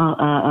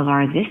 of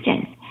our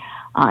existence.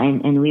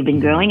 And we've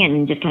been growing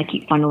and just kind of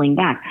keep funneling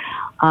back.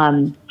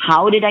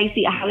 How did I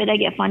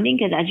get funding?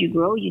 Because as you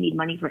grow, you need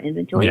money for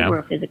inventory. Yeah. We're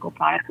a physical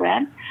product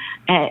brand.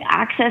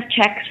 Access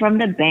checks from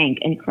the bank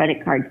and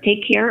credit cards.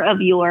 Take care of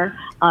your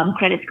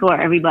credit score,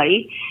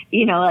 everybody.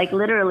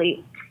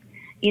 Literally,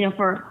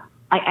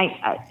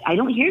 I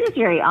don't hear this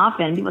very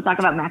often. People talk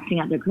about maxing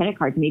out their credit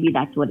cards. Maybe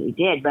that's what they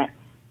did. But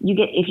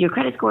if your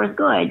credit score is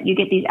good, you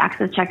get these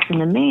access checks in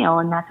the mail,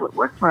 and that's what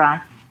worked for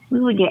us.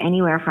 We would get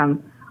anywhere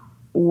from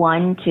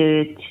 1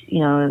 to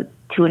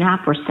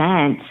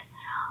 2.5%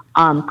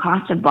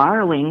 cost of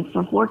borrowing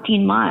for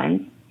 14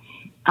 months,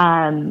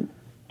 and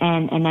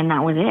then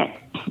that was it.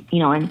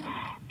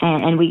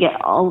 And we get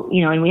all,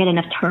 and we had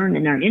enough turn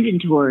in our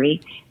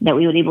inventory that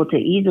we were able to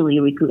easily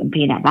recoup and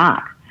pay that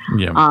back.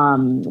 Yeah.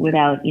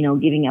 Without,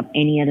 giving up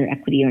any other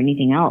equity or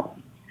anything else.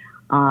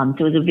 So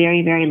it was a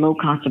very, very low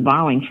cost of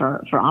borrowing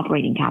for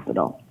operating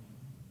capital.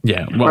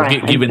 Yeah, well,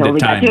 given the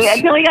times.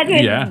 Until we got to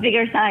a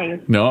bigger size.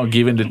 No,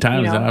 given the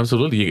times,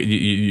 absolutely.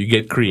 You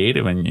get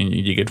creative and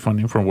you get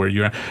funding from where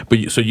you're at.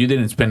 But so you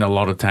didn't spend a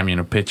lot of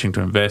time, pitching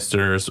to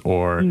investors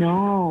or...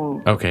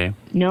 No. Okay.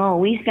 No,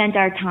 we spent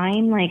our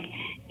time,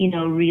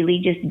 really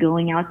just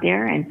going out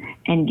there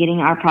and getting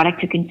our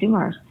product to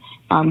consumers.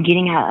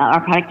 Getting our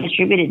product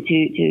distributed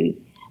to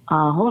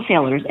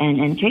wholesalers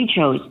and trade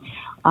shows.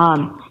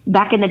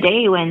 Back in the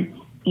day when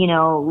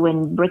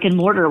brick and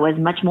mortar was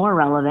much more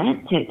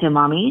relevant to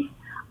mommies,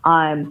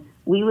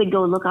 we would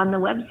go look on the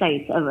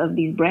websites of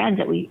these brands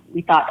that we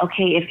thought,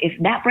 okay, if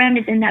that brand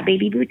is in that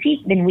baby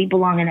boutique, then we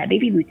belong in that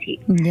baby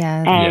boutique.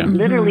 Yeah. And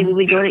literally we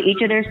would go to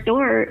each of their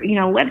store,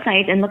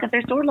 websites and look at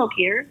their store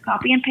locator,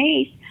 copy and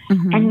paste,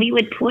 and we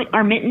would put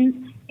our mittens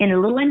in a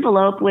little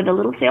envelope with a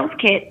little sales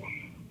kit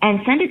and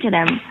send it to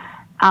them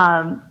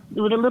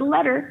with a little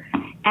letter.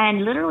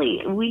 And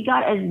literally, we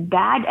got as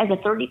bad as a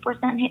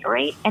 30% hit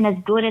rate and as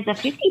good as a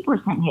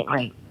 50% hit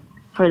rate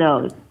for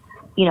those,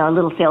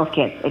 little sales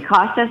kits. It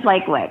cost us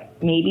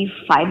maybe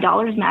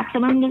 $5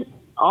 maximum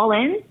all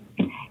in.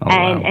 Oh,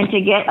 and wow.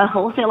 to get a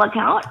wholesale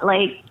account,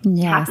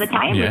 half the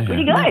time, was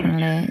pretty good.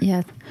 Definitely.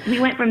 Yes. We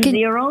went from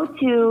 0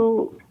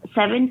 to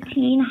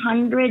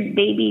 1,700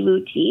 baby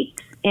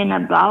boutiques in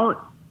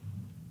about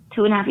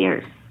 2.5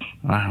 years.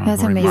 Wow,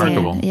 That's amazing.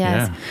 remarkable.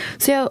 Yes. Yeah.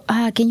 So,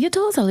 can you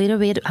tell us a little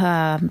bit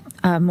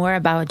more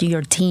about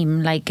your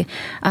team?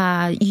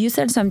 You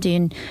said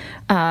something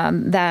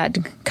that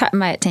caught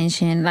my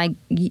attention.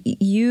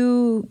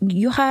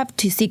 You have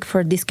to seek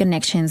for these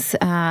connections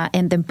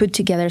and then put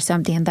together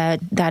something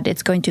that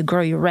it's going to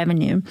grow your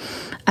revenue.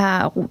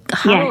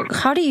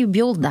 How do you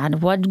build that?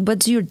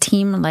 What's your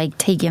team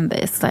taking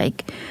this?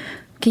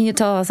 Can you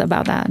tell us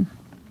about that?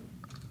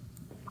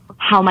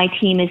 How my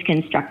team is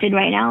constructed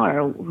right now,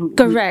 or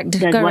correct.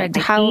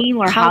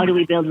 how do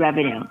we build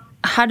revenue?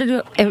 How to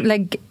do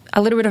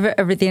a little bit of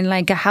everything,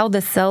 how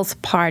the sales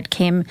part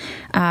came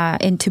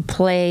into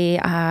play,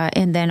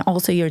 and then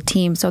also your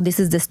team. So this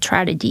is the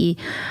strategy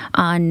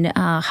on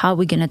how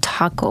we're going to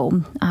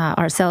tackle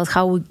our sales,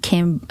 how we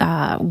can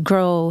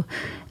grow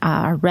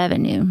our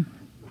revenue.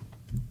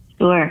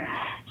 Sure.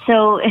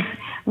 So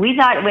we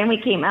thought when we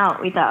came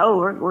out,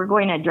 we're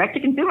going to direct to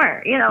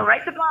consumer,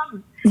 right to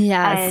moms.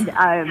 Yes. And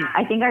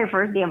I think our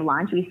first day of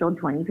launch, we sold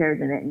 20 pairs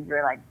of mittens.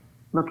 We're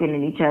looking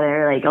at each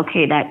other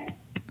okay,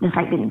 the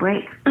site didn't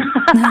break.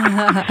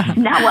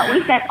 Now what?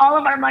 We spent all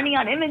of our money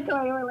on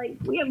inventory. We're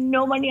we have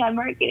no money on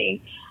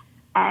marketing.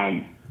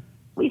 And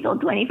we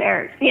sold 20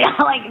 pairs. This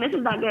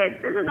is not good.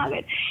 This is not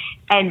good.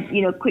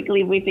 And,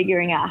 quickly we're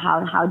figuring out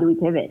how do we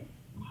pivot?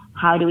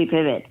 How do we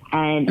pivot?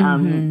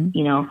 And,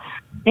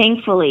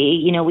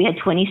 thankfully, we had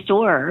 20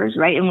 stores,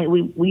 right?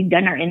 And we'd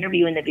done our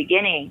interview in the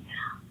beginning.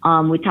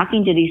 We're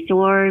talking to these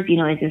stores,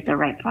 is this the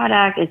right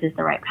product? Is this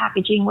the right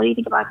packaging? What do you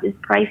think about this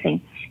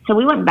pricing? So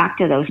we went back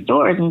to those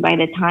stores, and by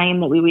the time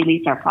that we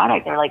released our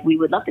product, they're we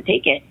would love to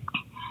take it.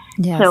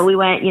 Yes. So we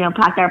went,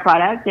 packed our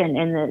product in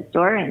the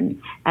store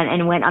and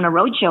went on a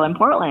road show in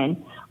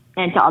Portland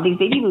and to all these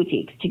baby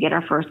boutiques to get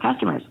our first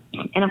customers.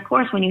 And of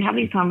course, when you have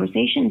these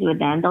conversations with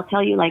them, they'll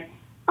tell you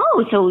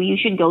oh, so you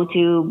should go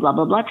to blah,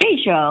 blah, blah trade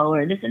show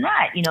or this and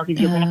that, because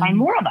you're going to find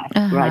more of us.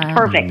 We're like,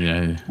 perfect.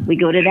 Yeah. We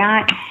go to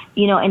that,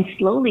 and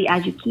slowly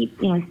as you keep,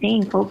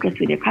 staying focused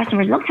with your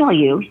customers, they'll tell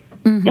you.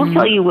 They'll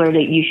tell you where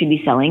that you should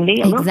be selling.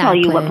 They'll tell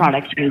you what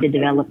products you need to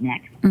develop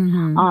next.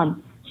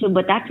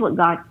 But that's what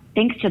got,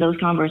 thanks to those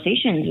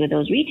conversations with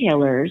those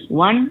retailers,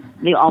 one,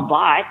 they all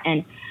bought,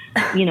 and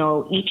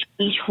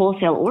each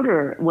wholesale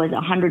order was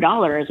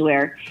 $100,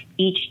 where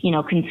each,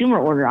 consumer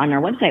order on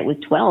our website was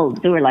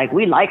 $12. They were like,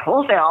 we like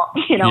wholesale,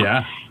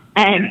 Yeah.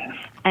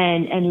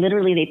 and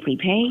literally they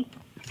prepay.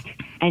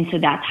 And so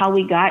that's how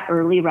we got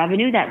early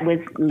revenue that was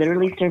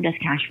literally served as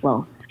cash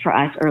flow for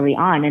us early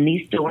on. And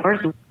these stores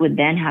would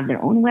then have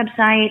their own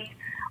website.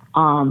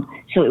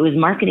 So it was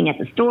marketing at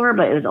the store,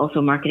 but it was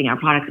also marketing our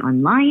products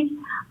online.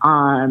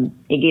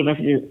 It gave us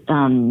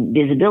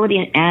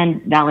visibility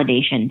and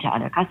validation to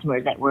other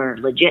customers that we're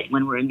legit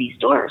when we're in these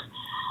stores.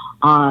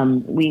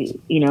 We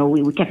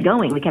kept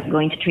going. We kept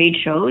going to trade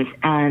shows,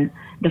 and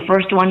the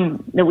first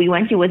one that we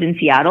went to was in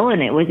Seattle,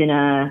 and it was in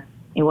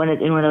one of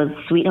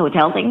those suite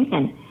hotel things,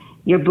 and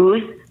your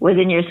booth was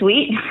in your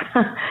suite.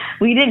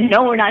 We didn't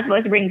know we're not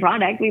supposed to bring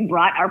product. We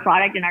brought our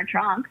product in our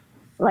trunk,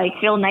 like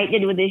Phil Knight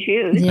did with his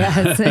shoes.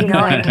 Yes. And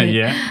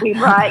Yeah. we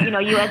brought,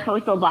 U.S.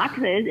 postal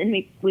boxes, and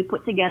we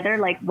put together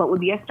like what would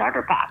be a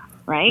starter pack,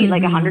 right?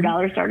 Like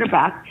 $100 starter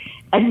pack.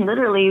 And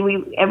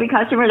literally every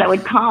customer that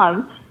would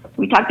come,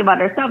 we talked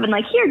about our stuff and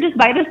like, here, just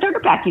buy the starter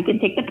pack. You can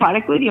take the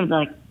product with you. And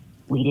like,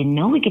 we didn't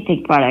know we could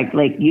take product.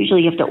 Like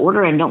usually you have to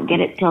order and don't get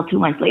it till 2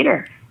 months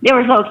later. They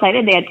were so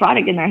excited they had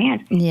product in their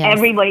hands. Yes.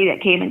 Everybody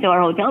that came into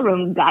our hotel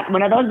room got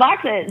one of those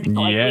boxes.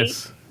 Like,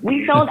 Yes.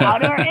 we sold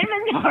out our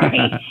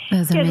inventory.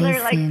 That's They're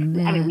amazing.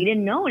 like, I mean, we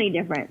didn't know any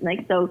different.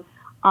 Like, so,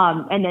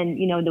 and then,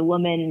 the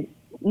woman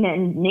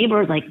neighbor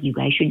was like, you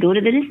guys should go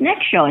to this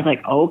next show. I was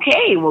like,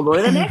 okay, we'll go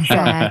to the next show.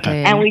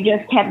 Exactly. And we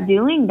just kept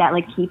doing that,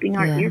 like keeping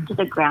our ear to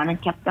the ground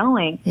and kept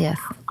going. Yes.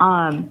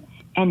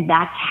 And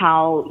that's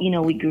how,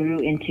 we grew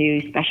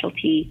into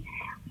specialty.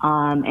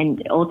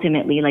 And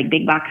ultimately, like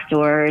big box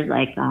stores,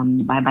 like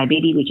Bye Bye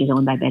Baby, which is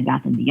owned by Bed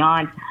Bath &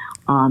 Beyond,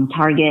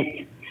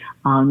 Target,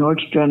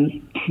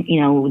 Nordstrom,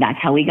 that's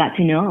how we got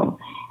to know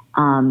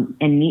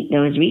and meet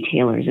those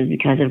retailers, is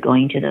because of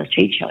going to those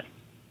trade shows.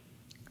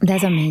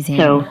 That's amazing.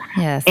 So,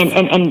 yes.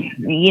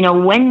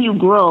 And when you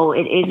grow,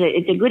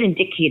 it's a good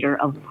indicator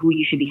of who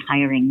you should be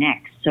hiring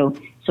next. So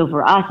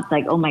for us, it's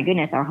like, oh my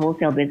goodness, our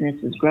wholesale business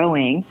is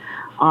growing.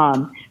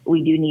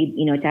 We do need,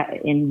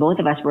 and both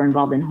of us were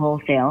involved in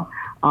wholesale.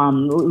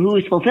 Who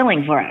is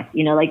fulfilling for us?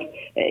 We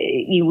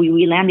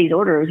land these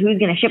orders. Who's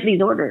going to ship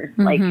these orders?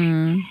 Like,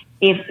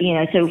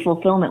 so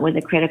fulfillment was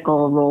a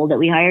critical role that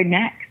we hired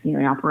next,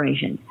 in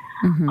operations.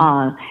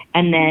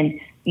 And then,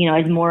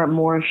 as more and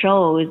more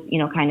shows,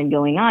 kind of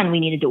going on, we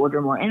needed to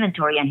order more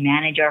inventory and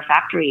manage our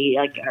factory,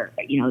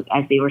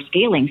 as they were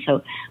scaling.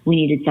 So we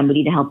needed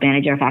somebody to help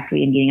manage our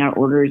factory and getting our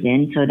orders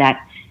in so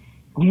that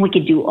we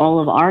could do all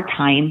of our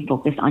time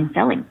focused on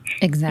selling.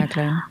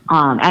 Exactly.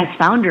 As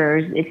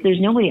founders, there's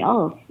nobody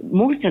else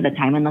most of the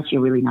time, unless you're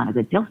really not a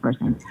good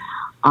salesperson,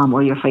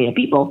 or you're afraid of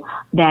people,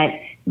 that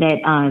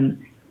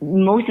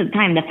most of the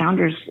time the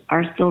founders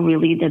are still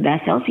really the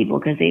best salespeople,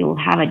 because they will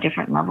have a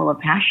different level of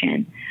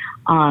passion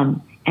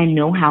and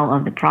know-how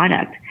of the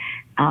product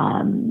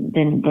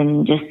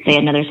than just, say,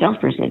 another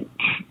salesperson.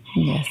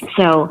 Yes.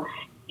 So,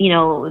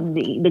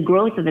 the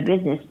growth of the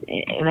business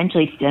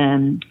eventually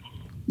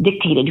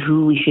dictated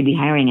who we should be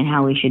hiring and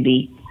how we should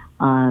be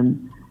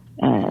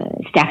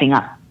staffing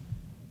up.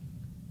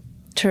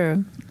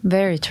 True.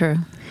 Very true.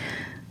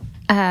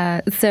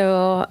 I'm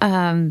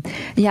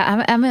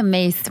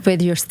amazed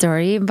with your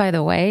story, by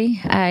the way.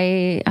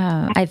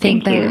 I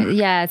think that,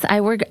 yes,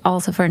 I worked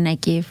also for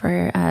Nike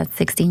for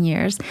 16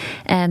 years.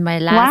 And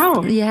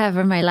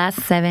for my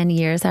last 7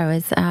 years, I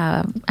was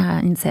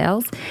in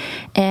sales.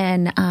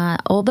 And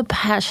all the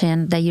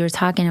passion that you're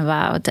talking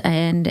about,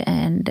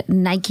 and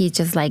Nike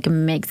just like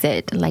makes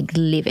it, like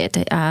live it.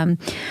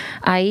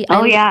 I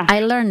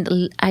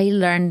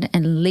learned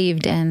and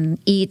lived and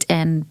eat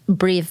and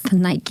breathed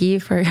Nike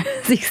for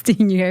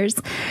 16 years.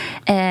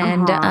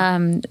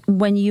 And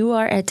when you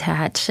are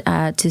attached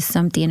to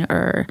something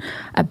or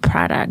a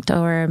product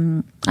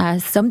or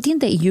something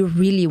that you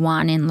really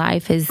want in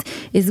life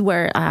is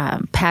where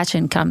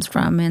passion comes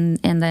from.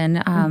 And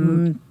then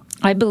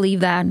I believe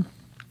that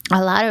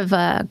a lot of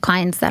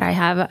clients that I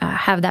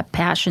have that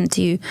passion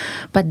too,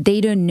 but they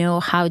don't know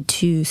how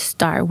to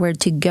start, where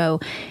to go.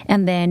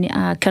 And then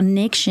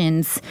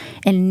connections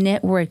and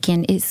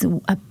networking is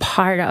a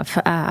part of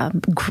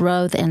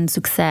growth and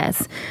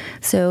success.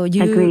 So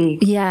Agree.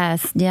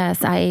 Yes.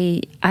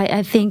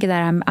 I think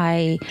that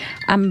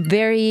I'm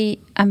very,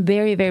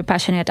 very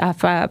passionate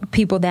of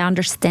people that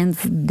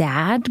understands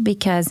that,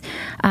 because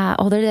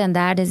other than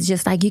that, it's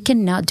just like you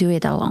cannot do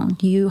it alone.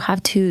 You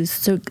have to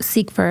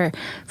seek for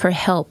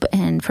help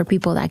and for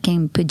people that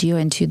can put you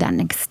into that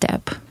next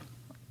step.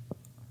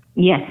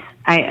 Yes,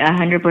 I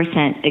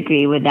 100%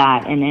 agree with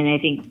that. And I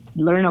think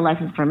learn a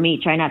lesson from me.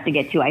 Try not to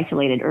get too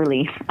isolated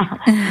early.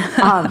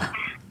 But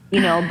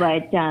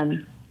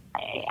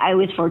I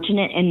was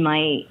fortunate in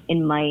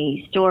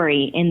my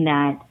story in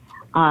that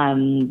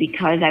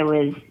because I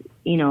was,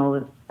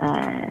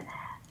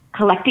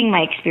 collecting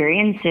my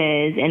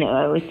experiences, and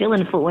I was still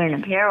in footwear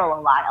and apparel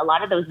a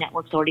lot of those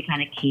networks already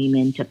kind of came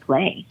into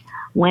play.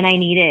 When I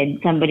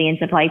needed somebody in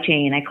supply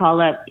chain, I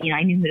called up,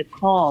 I knew who to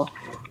call.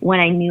 When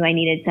I knew I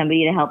needed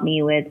somebody to help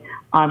me with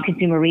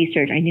consumer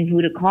research, I knew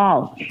who to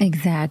call.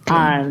 Exactly.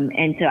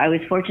 And so I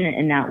was fortunate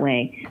in that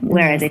way.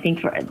 Whereas I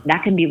think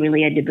that can be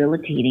really a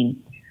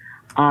debilitating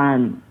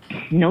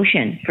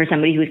notion for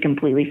somebody who's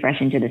completely fresh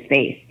into the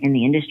space in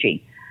the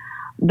industry.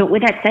 But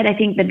with that said, I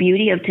think the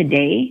beauty of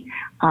today,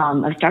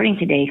 of starting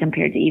today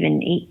compared to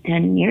even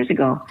 8-10 years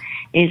ago,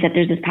 is that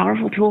there's this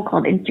powerful tool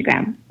called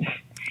Instagram.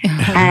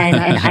 and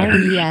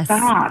I'm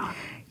shocked.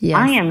 Yes.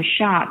 I am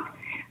shocked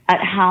at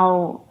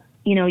how,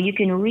 you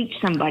can reach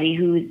somebody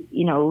who's,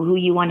 who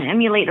you want to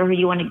emulate or who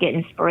you want to get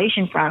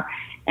inspiration from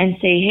and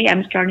say, hey,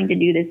 I'm starting to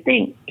do this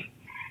thing.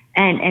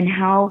 And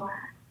how,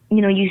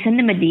 you send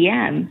them a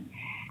DM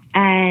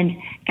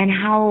and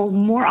how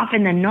more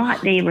often than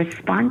not they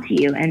respond to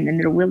you and then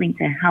they're willing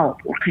to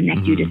help or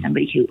connect you to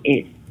somebody who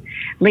is.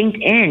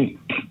 LinkedIn,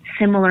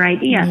 similar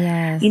idea.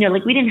 Yes.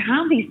 Like we didn't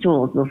have these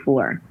tools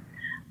before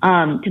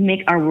to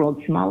make our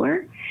world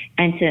smaller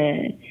and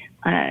to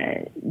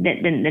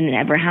than it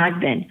ever has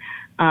been.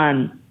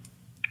 And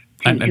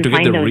to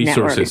get the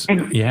resources.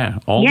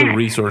 The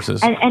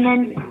resources. And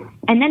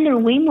then there are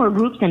way more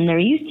groups than there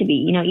used to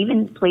be.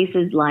 Even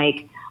places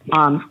like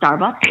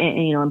Starbucks,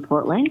 in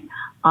Portland,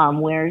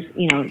 where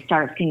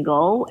startups can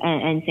go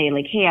and say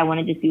like, hey, I want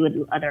to just do with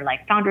other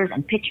like founders,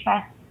 and Pitch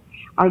Fest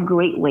are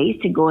great ways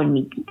to go and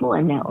meet people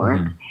and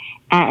network,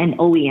 and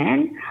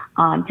OEN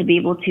to be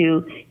able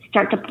to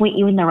start to point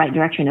you in the right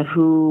direction of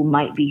who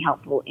might be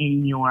helpful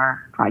in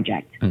your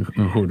project. And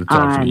who to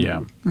talk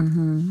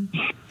to,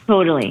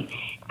 Totally.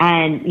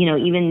 And,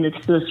 even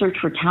the search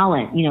for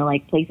talent,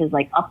 like places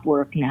like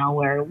Upwork now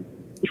where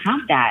we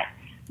have that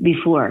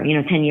before,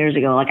 10 years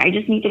ago. Like, I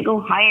just need to go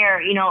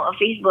hire, a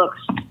Facebook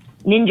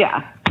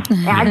ninja,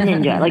 ad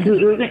ninja, like,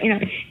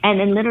 and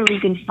then literally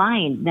you can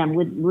find them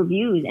with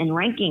reviews and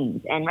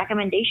rankings and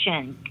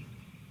recommendations.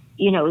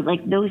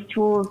 Like those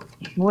tools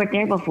weren't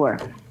there before.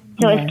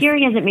 So as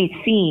scary as it may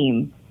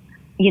seem,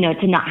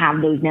 to not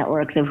have those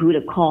networks of who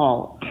to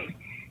call,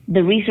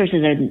 the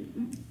resources are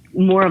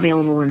more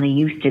available than they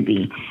used to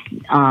be,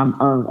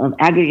 of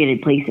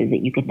aggregated places that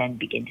you can then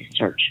begin to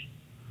search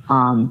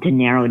to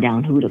narrow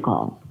down who to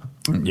call.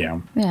 Yeah,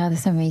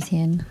 that's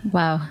amazing.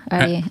 Wow,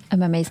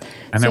 I'm amazed.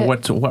 And then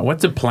what's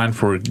the plan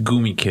for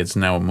Gumi Kids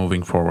now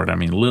moving forward? I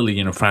mean,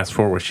 Lily, fast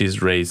forward,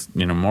 she's raised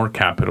more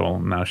capital.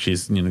 Now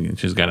she's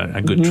she's got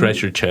a good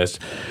treasure chest.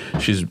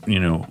 She's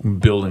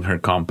building her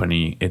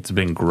company. It's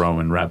been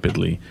growing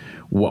rapidly.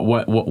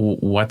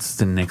 What's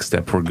the next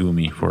step for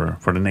Gumi for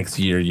the next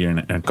year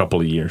and a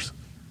couple of years?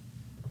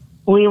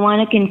 We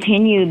want to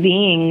continue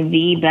being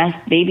the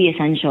best baby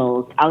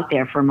essentials out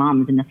there for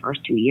moms in the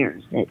first 2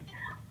 years.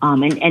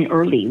 And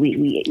early,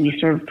 we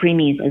serve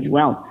preemies as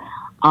well.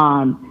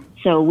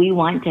 So we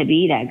want to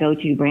be that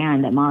go-to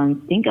brand that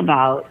moms think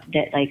about,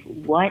 that like,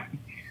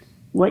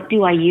 what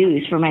do I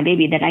use for my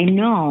baby that I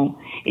know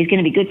is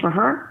going to be good for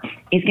her,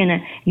 is going to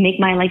make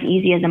my life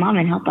easy as a mom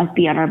and help us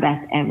be at our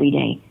best every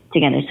day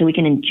together, so we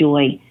can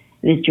enjoy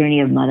this journey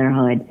of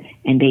motherhood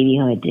and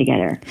babyhood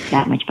together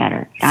that much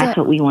better. That's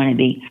what we want to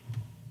be.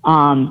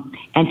 And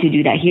to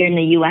do that here in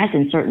the U.S.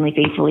 and certainly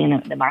faithfully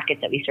in the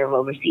markets that we serve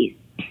overseas.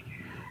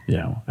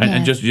 Yeah.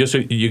 And just so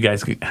you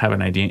guys have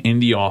an idea, in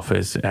the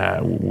office,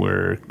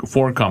 we're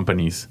 4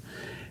 companies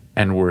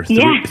and we're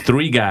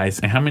three guys.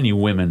 And how many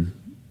women,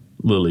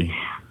 Lily?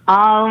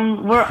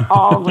 We're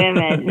all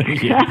women.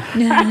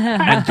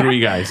 And 3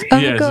 guys. Of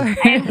course.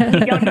 And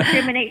we don't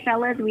discriminate,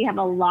 fellas. We have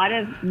a lot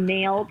of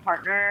male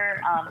partner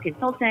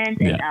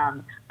consultants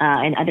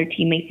and other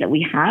teammates that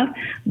we have.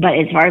 But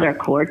as far as our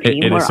core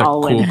team, we're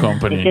all women.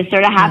 Company. It just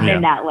sort of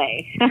happened that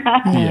way.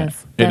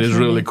 Yes, it is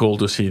really cool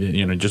to see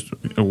that, just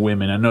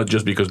women, and not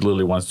just because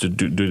Lily wants to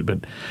do it, but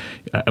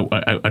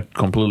a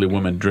completely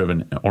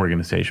women-driven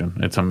organization.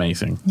 It's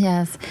amazing.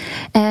 Yes.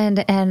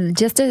 And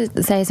just to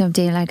say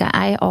something, like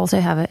I also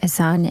have a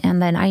son,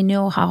 and then I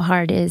know how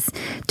hard it is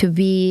to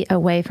be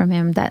away from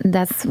him.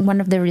 That's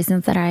one of the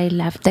reasons that I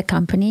left the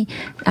company,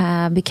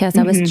 because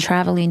I was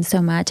traveling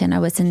so much and I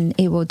wasn't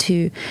able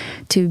to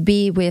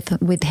be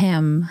with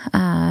him.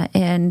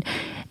 And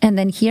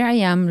then here I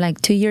am,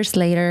 like 2 years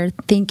later,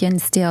 thinking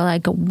still,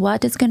 like,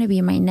 what is going to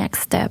be my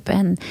next step?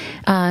 And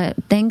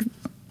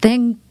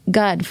thank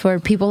God for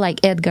people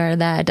like Edgar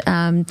that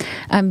I'm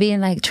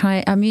being like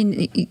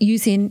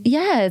using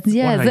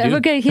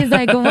okay, he's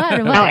like what?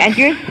 Oh, and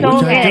you're so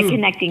good at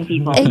connecting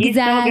people.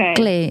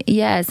 Exactly. So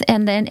yes.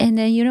 And then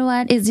you know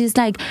what, it's just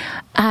like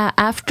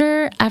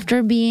after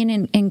being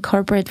in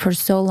corporate for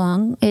so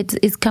long,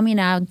 it's coming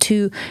out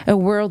to a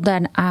world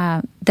that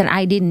that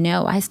I didn't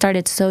know. I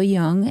started so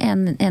young,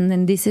 and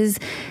then this is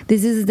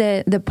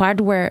the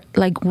part where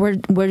like where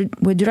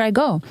do I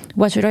go?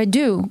 What should I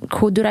do?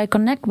 Who do I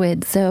connect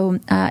with? So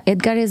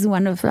Edgar is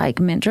one of like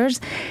mentors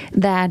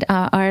that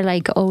are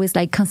like always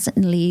like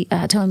constantly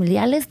telling me,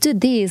 yeah, let's do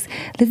this,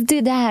 let's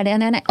do that,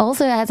 and then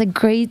also has a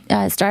great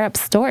startup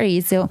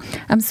story. So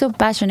I'm so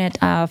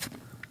passionate of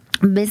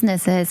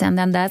businesses, and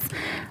then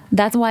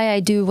that's why I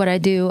do what I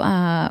do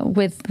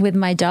with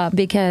my job,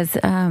 because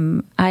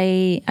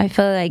I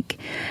feel like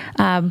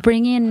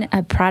bringing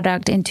a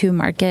product into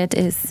market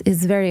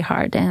is very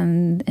hard,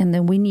 and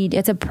then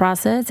it's a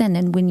process, and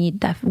then we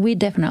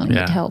definitely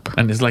need help.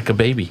 And it's like a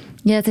baby.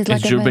 Yes, it's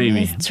like your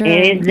baby. It's true.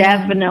 It is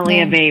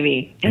definitely a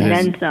baby, and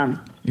then some.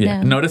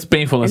 Yeah, not as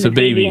painful as And a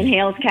the baby.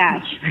 inhales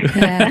cash.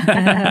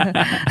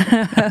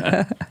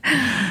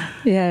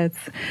 Yes.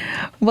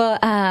 Well,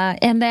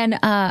 and then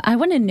I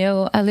want to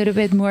know a little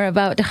bit more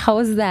about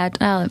how's that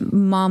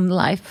mom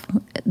life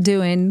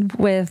doing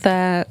with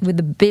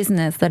the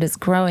business that is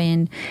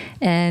growing,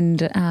 and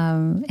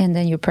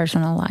then your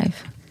personal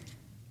life.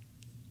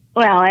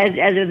 Well,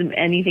 as with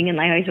anything in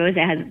life, I suppose it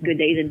has good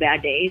days and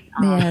bad days.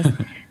 Yes.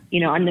 You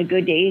know, on the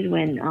good days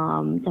when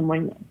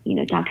someone, you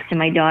know, talks to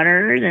my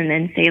daughters and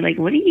then say, like,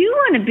 what do you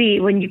want to be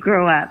when you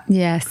grow up?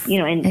 Yes. You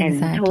know, and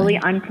exactly. totally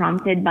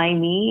unprompted by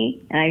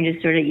me. And I'm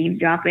just sort of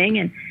eavesdropping.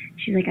 And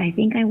she's like, I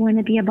think I want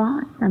to be a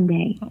boss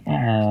someday.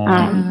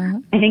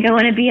 I think I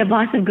want to be a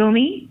boss of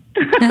Gomi.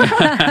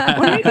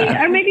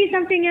 or maybe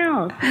something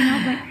else. You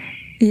know, but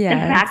the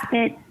fact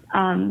that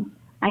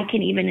I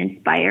can even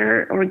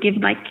inspire or give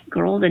my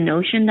girl the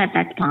notion that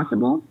that's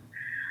possible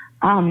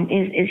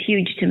is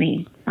huge to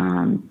me.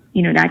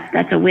 You know,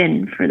 that's a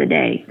win for the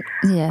day.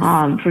 Yes.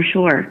 For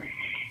sure.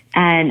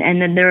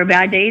 And then there are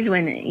bad days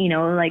when, you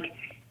know, like,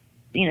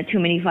 you know, too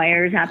many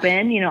fires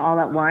happen, you know, all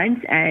at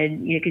once,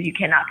 and you know, because you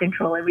cannot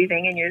control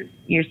everything in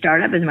your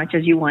startup as much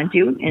as you want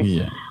to,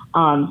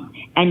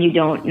 and you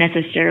don't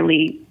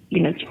necessarily,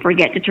 you know,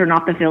 forget to turn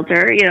off the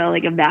filter, you know,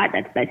 like of that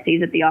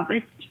stays at the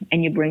office,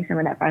 and you bring some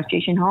of that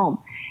frustration home,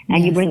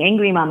 and you bring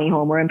angry mommy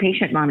home or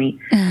impatient mommy,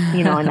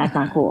 you know, and that's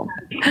not cool.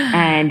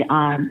 And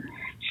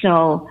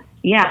so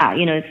yeah,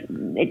 you know,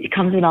 it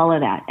comes with all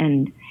of that,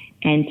 and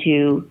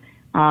to.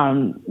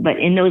 But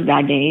in those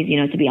bad days, you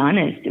know, to be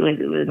honest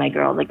with my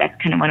girls, like that's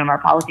kind of one of our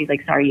policies.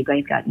 Like, sorry, you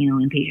guys got, you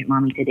know, impatient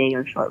mommy today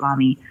or short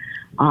mommy.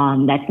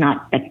 That's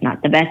not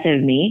the best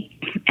of me.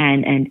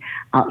 And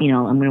you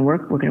know, we're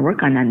going to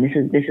work on that.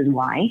 And this is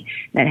why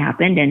that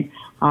happened. And,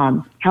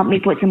 help me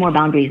put some more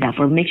boundaries up,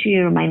 or make sure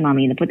you remind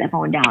mommy to put that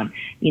phone down,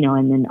 you know,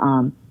 and then,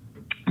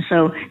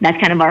 so that's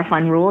kind of our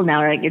fun rule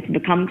now. Like, it's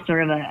become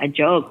sort of a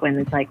joke when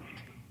it's like,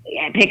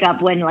 pick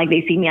up when like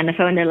they see me on the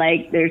phone,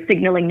 they're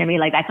signaling to me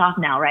like, that's off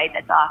now, right?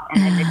 That's off.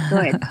 And it's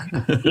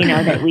good, you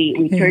know, that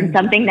we turned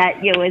something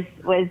that, you know,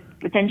 was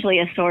potentially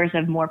a source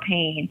of more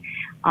pain,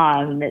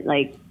 that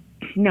like,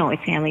 no,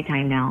 it's family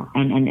time now,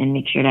 and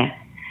make sure to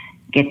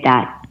get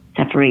that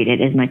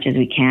separated as much as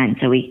we can.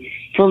 So we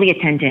fully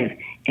attentive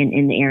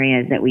in the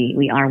areas that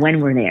we are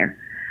when we're there.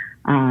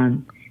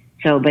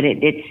 But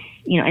it's,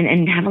 you know,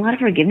 and have a lot of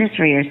forgiveness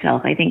for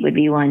yourself, I think would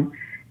be one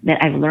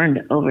that I've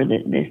learned over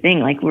this thing.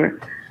 Like,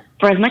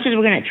 for as much as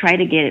we're going to try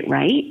to get it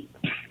right,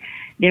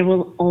 there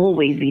will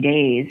always be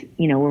days,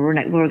 you know, where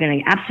we're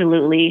going to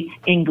absolutely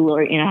in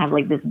glory, you know, have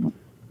like this,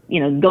 you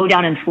know, go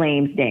down in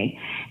flames day,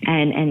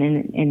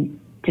 and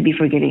to be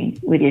forgiving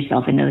with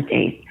yourself in those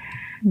days,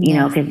 you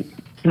know, because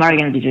tomorrow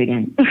you're going to do it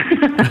again,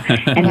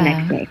 and the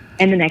next day,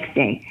 and the next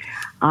day.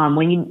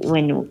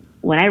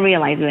 When I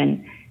realized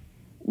when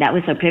that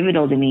was so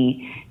pivotal to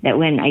me, that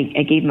when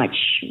I gave much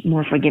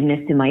more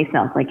forgiveness to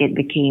myself, like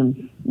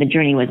the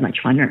journey was much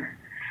funner.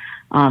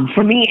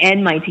 For me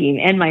and my team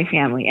and my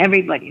family,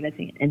 everybody that's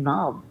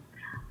involved.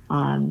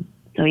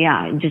 So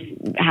yeah, just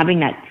having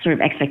that sort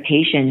of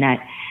expectation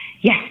that,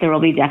 yes, there will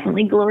be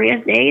definitely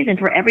glorious days. And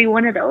for every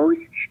one of those,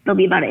 there'll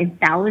be about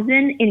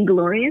 1,000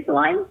 inglorious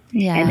ones.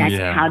 Yeah. And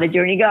that's how the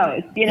journey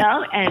goes, you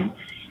know,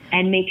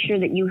 and make sure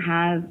that you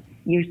have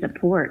your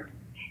support,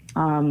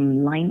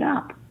 lined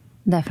up.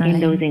 Definitely.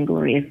 In those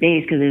inglorious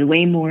days, because there's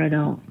way more of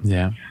those.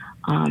 Yeah.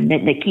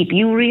 That keep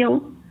you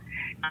real.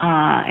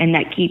 And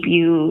that keep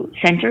you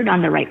centered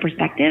on the right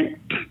perspective.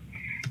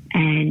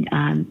 And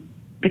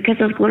because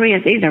those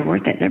glorious days are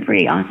worth it. They're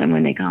pretty awesome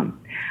when they come.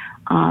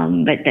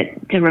 But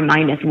to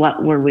remind us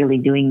what we're really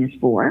doing this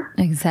for.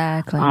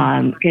 Exactly.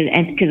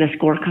 Because the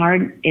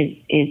scorecard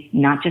is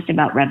not just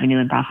about revenue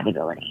and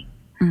profitability.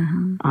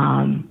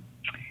 Mm-hmm.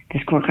 The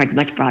scorecard is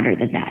much broader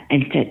than that.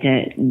 And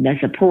the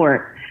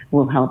support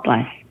will help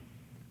us,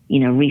 you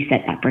know,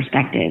 reset that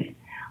perspective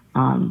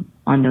on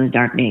those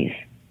dark days.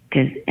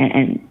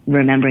 And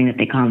remembering that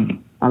they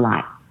come a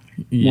lot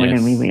more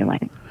than we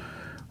realize.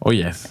 Oh,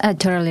 yes. I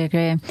totally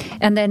agree.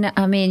 And then,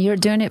 I mean, you're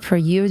doing it for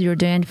you. You're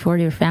doing it for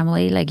your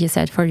family, like you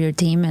said, for your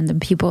team and the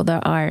people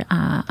that are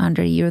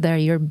under you, that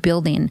you're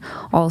building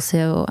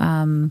also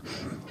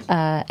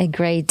a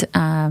great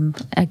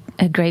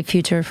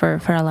future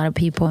for a lot of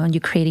people, and you're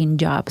creating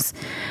jobs.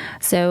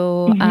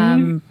 So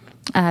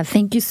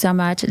Thank you so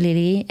much,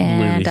 Lily.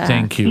 And Lily,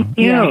 thank you.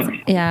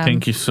 Yeah.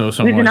 Thank you so It was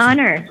much. an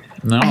honor.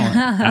 No,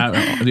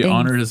 the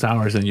honor is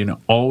ours, and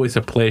always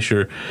a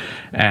pleasure.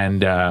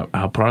 And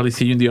I'll probably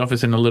see you in the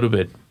office in a little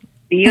bit.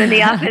 See you in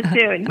the office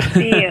soon.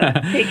 See you.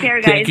 Take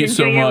care, guys. Thank you Enjoy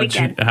so your much.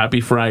 weekend.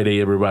 Happy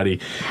Friday, everybody.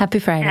 Happy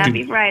Friday.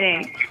 Happy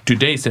Friday.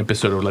 Today's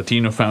episode of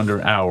Latino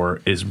Founder Hour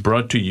is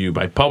brought to you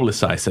by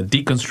Publicize, a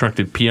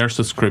deconstructed PR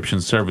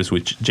subscription service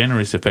which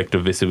generates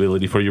effective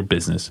visibility for your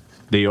business.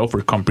 They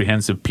offer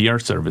comprehensive PR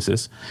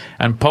services,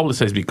 and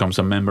Publicize becomes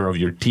a member of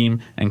your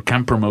team and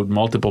can promote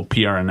multiple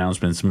PR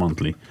announcements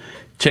monthly.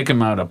 Check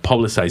them out at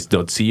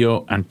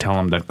publicize.co and tell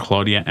them that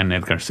Claudia and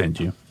Edgar sent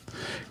you.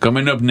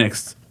 Coming up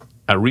next,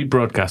 a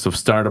rebroadcast of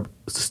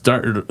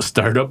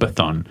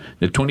Startup-a-thon,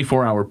 the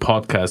 24-hour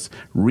podcast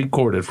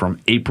recorded from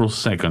April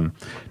 2nd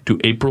to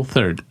April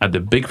 3rd at the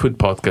Bigfoot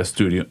Podcast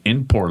Studio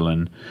in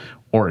Portland,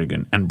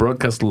 Oregon, and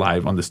broadcast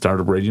live on the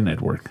Startup Radio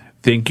Network.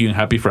 Thank you and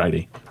happy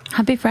Friday.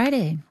 Happy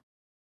Friday.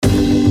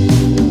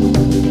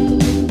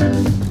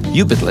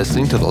 You've been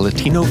listening to the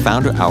Latino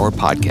Founder Hour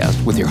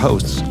podcast with your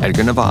hosts,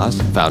 Edgar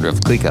Navas, founder of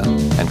Clica,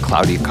 and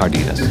Claudia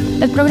Cardenas.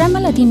 El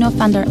programa Latino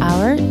Founder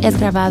Hour es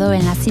grabado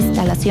en las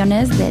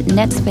instalaciones de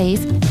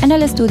NetSpace en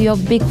el estudio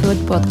Bigfoot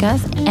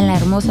Podcast en la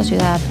hermosa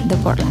ciudad de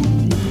Portland.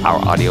 Our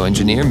audio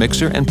engineer,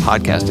 mixer, and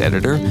podcast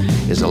editor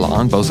is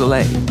Alon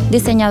Beausoleil.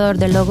 Diseñador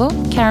de logo,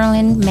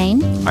 Carolyn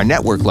Main. Our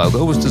network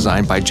logo was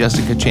designed by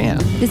Jessica Chan.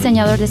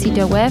 Diseñador de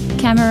sitio web,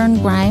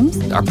 Cameron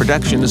Grimes. Our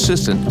production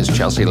assistant is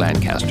Chelsea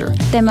Lancaster.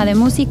 Tema de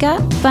música,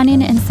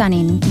 Funnin' and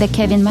Sunnin', de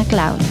Kevin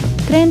MacLeod.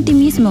 Cree en ti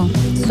mismo,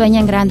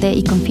 sueña en grande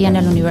y confía en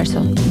el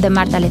universo, de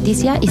Marta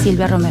Leticia y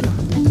Silvia Romero.